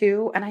channel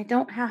too, and I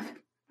don't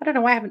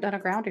know why I haven't done a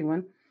grounding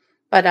one,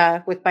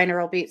 but with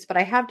binaural beats, but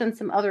I have done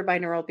some other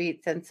binaural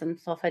beats and some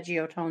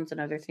solfeggio tones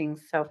and other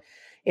things. So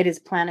it is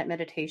Planet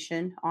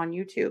Meditation on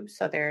YouTube.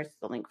 So there's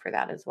the link for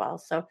that as well.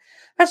 So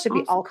that should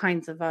be all Awesome.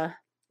 kinds of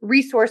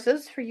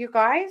resources for you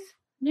guys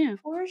Yeah.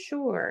 for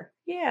sure.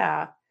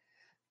 Yeah.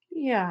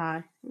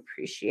 Yeah.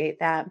 Appreciate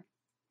that.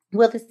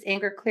 Will this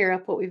anger clear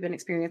up what we've been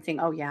experiencing?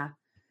 Oh yeah.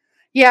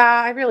 Yeah,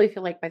 I really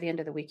feel like by the end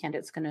of the weekend,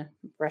 it's going to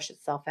brush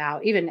itself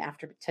out. Even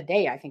after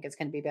today, I think it's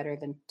going to be better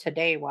than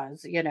today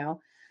was, But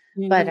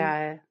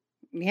Hmm.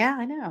 yeah,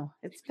 I know.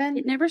 It's It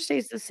been, never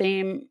stays the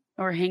same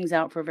or hangs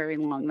out for very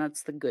long.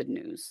 That's the good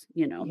news.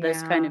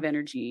 This kind yeah. of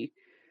energy,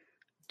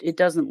 it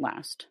doesn't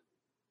last.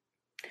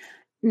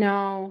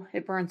 No,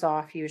 it burns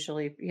off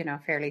usually,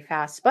 fairly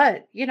fast.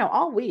 But,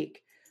 all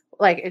week,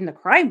 like in the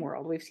crime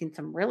world, we've seen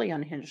some really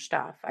unhinged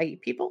stuff.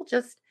 People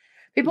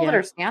that Yeah.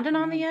 are standing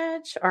on the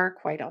edge are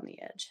quite on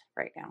the edge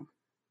right now.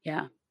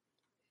 Yeah.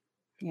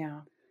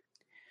 Yeah.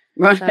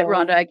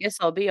 Rhonda, So, I guess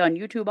I'll be on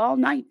YouTube all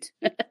night.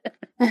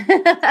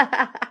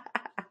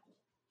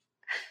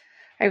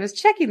 I was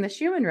checking the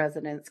Schumann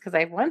resonance because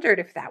I wondered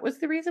if that was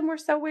the reason we're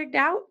so wigged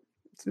out.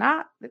 It's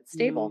not. It's No,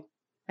 stable.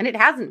 And it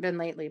hasn't been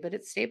lately, but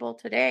it's stable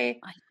today.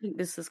 I think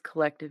this is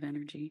collective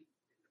energy.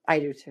 I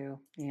do too.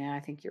 Yeah, I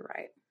think you're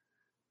right.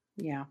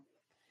 Yeah.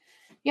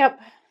 Yep.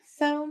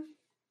 So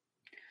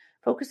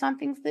focus on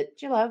things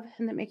that you love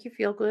and that make you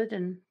feel good.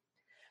 And,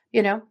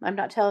 I'm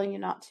not telling you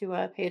not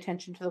to pay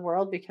attention to the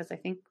world because I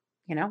think,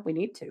 we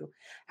need to.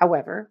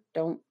 However,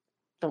 don't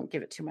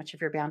give it too much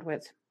of your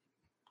bandwidth. I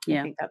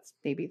Yeah, think that's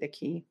maybe the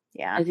key.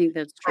 Yeah. I think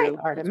that's Hi, true.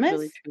 That's Artemis.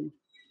 really true.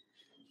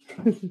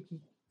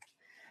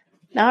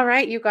 All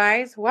right, you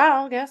guys.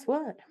 Well, guess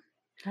what?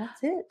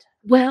 That's it.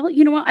 Well,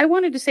 you know what? I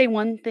wanted to say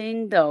one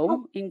thing Oh,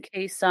 though, in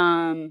case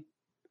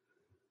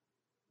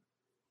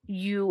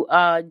you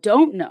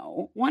don't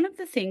know. One of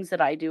the things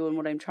that I do and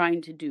what I'm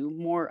trying to do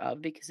more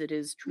of, because it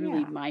is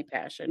truly yeah. my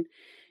passion,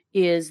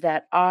 is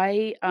that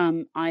I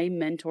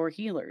mentor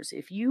healers.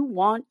 If you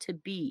want to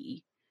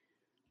be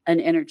an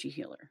energy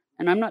healer,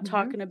 and I'm not Mhm.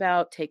 talking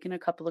about taking a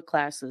couple of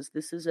classes.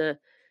 This is a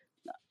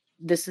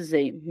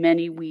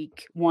many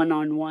week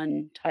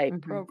one-on-one type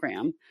Mhm.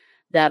 program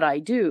that I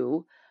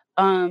do.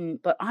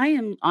 But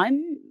I'm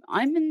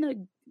in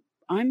the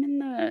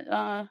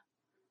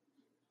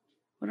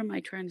what am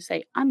I trying to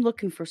say? I'm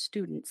looking for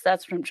students.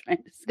 That's what I'm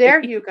trying to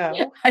There say. you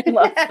go. I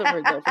lost the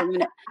word there for a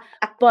minute.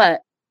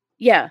 But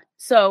yeah,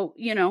 so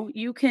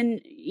you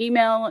can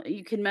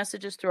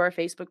message us through our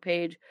Facebook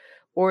page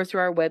or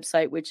through our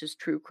website, which is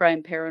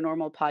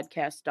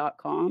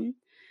truecrimeparanormalpodcast.com.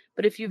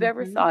 But if you've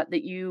ever Mhm. thought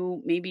that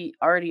you maybe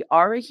already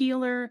are a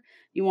healer,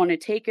 you want to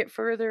take it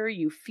further,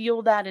 you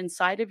feel that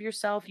inside of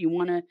yourself, you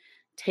want to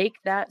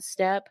take that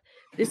step,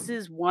 this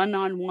is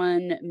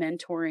one-on-one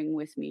mentoring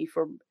with me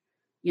for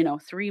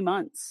 3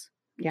 months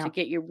to Yeah.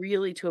 get you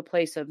really to a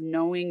place of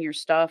knowing your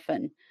stuff,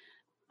 and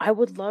I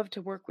would love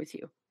to work with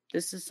you.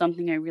 This is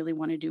something I really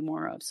want to do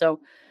more of.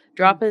 So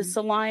drop us Mhm.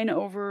 a line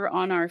over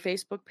on our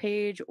Facebook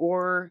page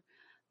or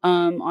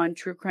on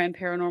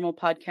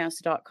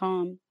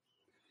truecrimeparanormalpodcast.com,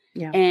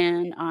 Yeah.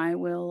 and I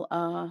will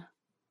I'll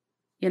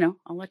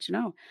let you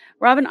know.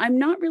 Robin, I'm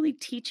not really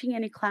teaching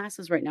any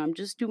classes right now. I'm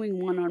just doing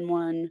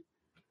one-on-one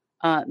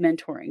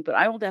mentoring, but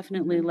I will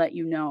definitely Mhm. let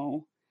you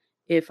know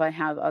if I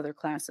have other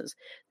classes.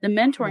 The Cool.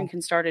 mentoring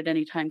can start at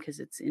any time because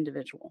it's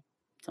individual.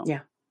 So,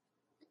 Yeah.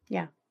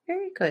 Yeah.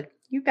 Very good.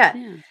 You bet.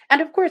 yeah.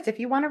 And of course, if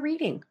you want a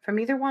reading from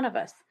either one of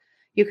us,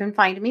 you can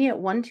find me at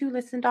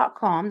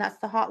 12listen.com. That's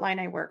the hotline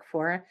I work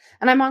for.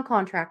 And I'm on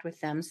contract with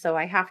them. So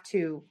I have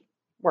to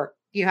work.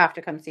 You have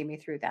to come see me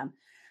through them.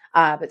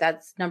 But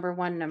that's number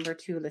one, number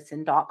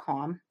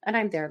 2listen.com. And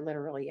I'm there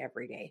literally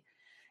every day.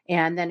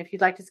 And then if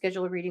you'd like to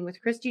schedule a reading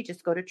with Kristi,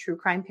 just go to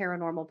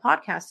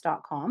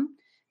truecrimeparanormalpodcast.com.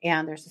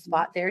 And there's a Mhm.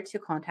 spot there to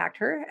contact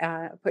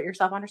her, put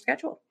yourself on her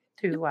schedule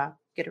Yep. to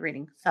get a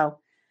reading. So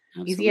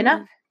easy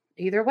enough. Absolutely.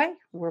 Either way,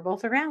 we're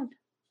both around.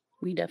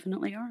 We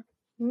definitely are.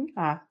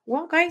 Yeah.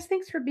 Well, guys,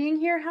 thanks for being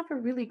here. Have a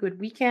really good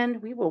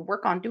weekend. We will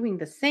work on doing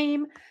the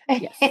same.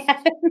 Yes.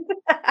 And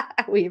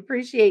we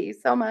appreciate you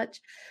so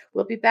much.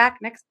 We'll be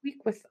back next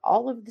week with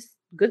all of this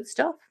good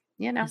stuff.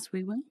 Yes,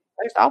 we will.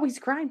 There's always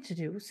crime to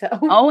do. So,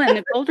 Oh, and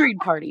the cold read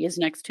party is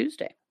next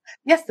Tuesday.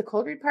 yes, the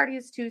cold read party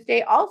is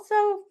Tuesday.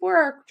 Also, for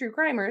our true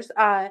crimers,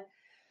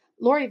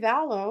 Lori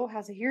Vallow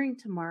has a hearing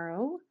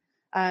tomorrow.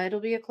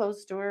 It'll be a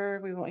closed door.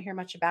 We won't hear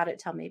much about it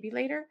till maybe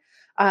later.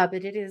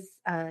 But it is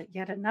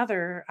yet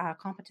another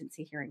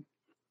competency hearing.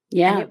 And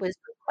Yeah. it was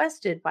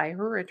requested by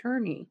her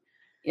attorney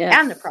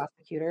and the Yes.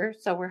 prosecutor.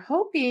 So we're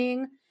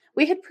hoping,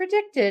 we had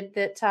predicted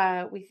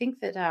that we think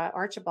that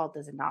Archibald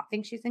does not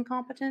think she's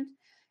incompetent.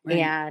 Right.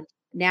 And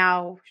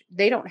now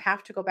they don't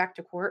have to go back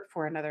to court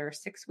for another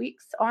 6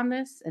 weeks on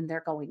this. And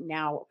they're going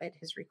now at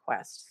his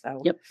request.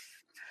 So Yep.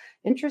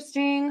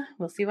 interesting.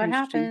 We'll see what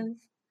Interesting.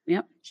 happens.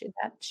 Yep.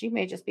 She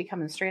may just be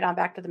coming straight on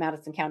back to the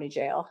Madison County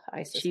Jail.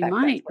 I She suspect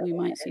that's might. where We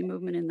we're might see headed.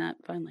 movement in that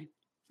finally.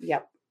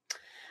 Yep.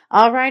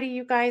 All righty,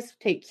 you guys,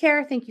 take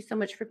care. Thank you so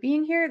much for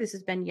being here. This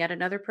has been yet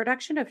another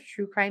production of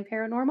True Crime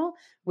Paranormal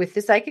with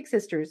the Psychic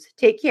Sisters.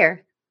 Take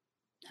care.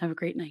 Have a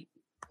great night.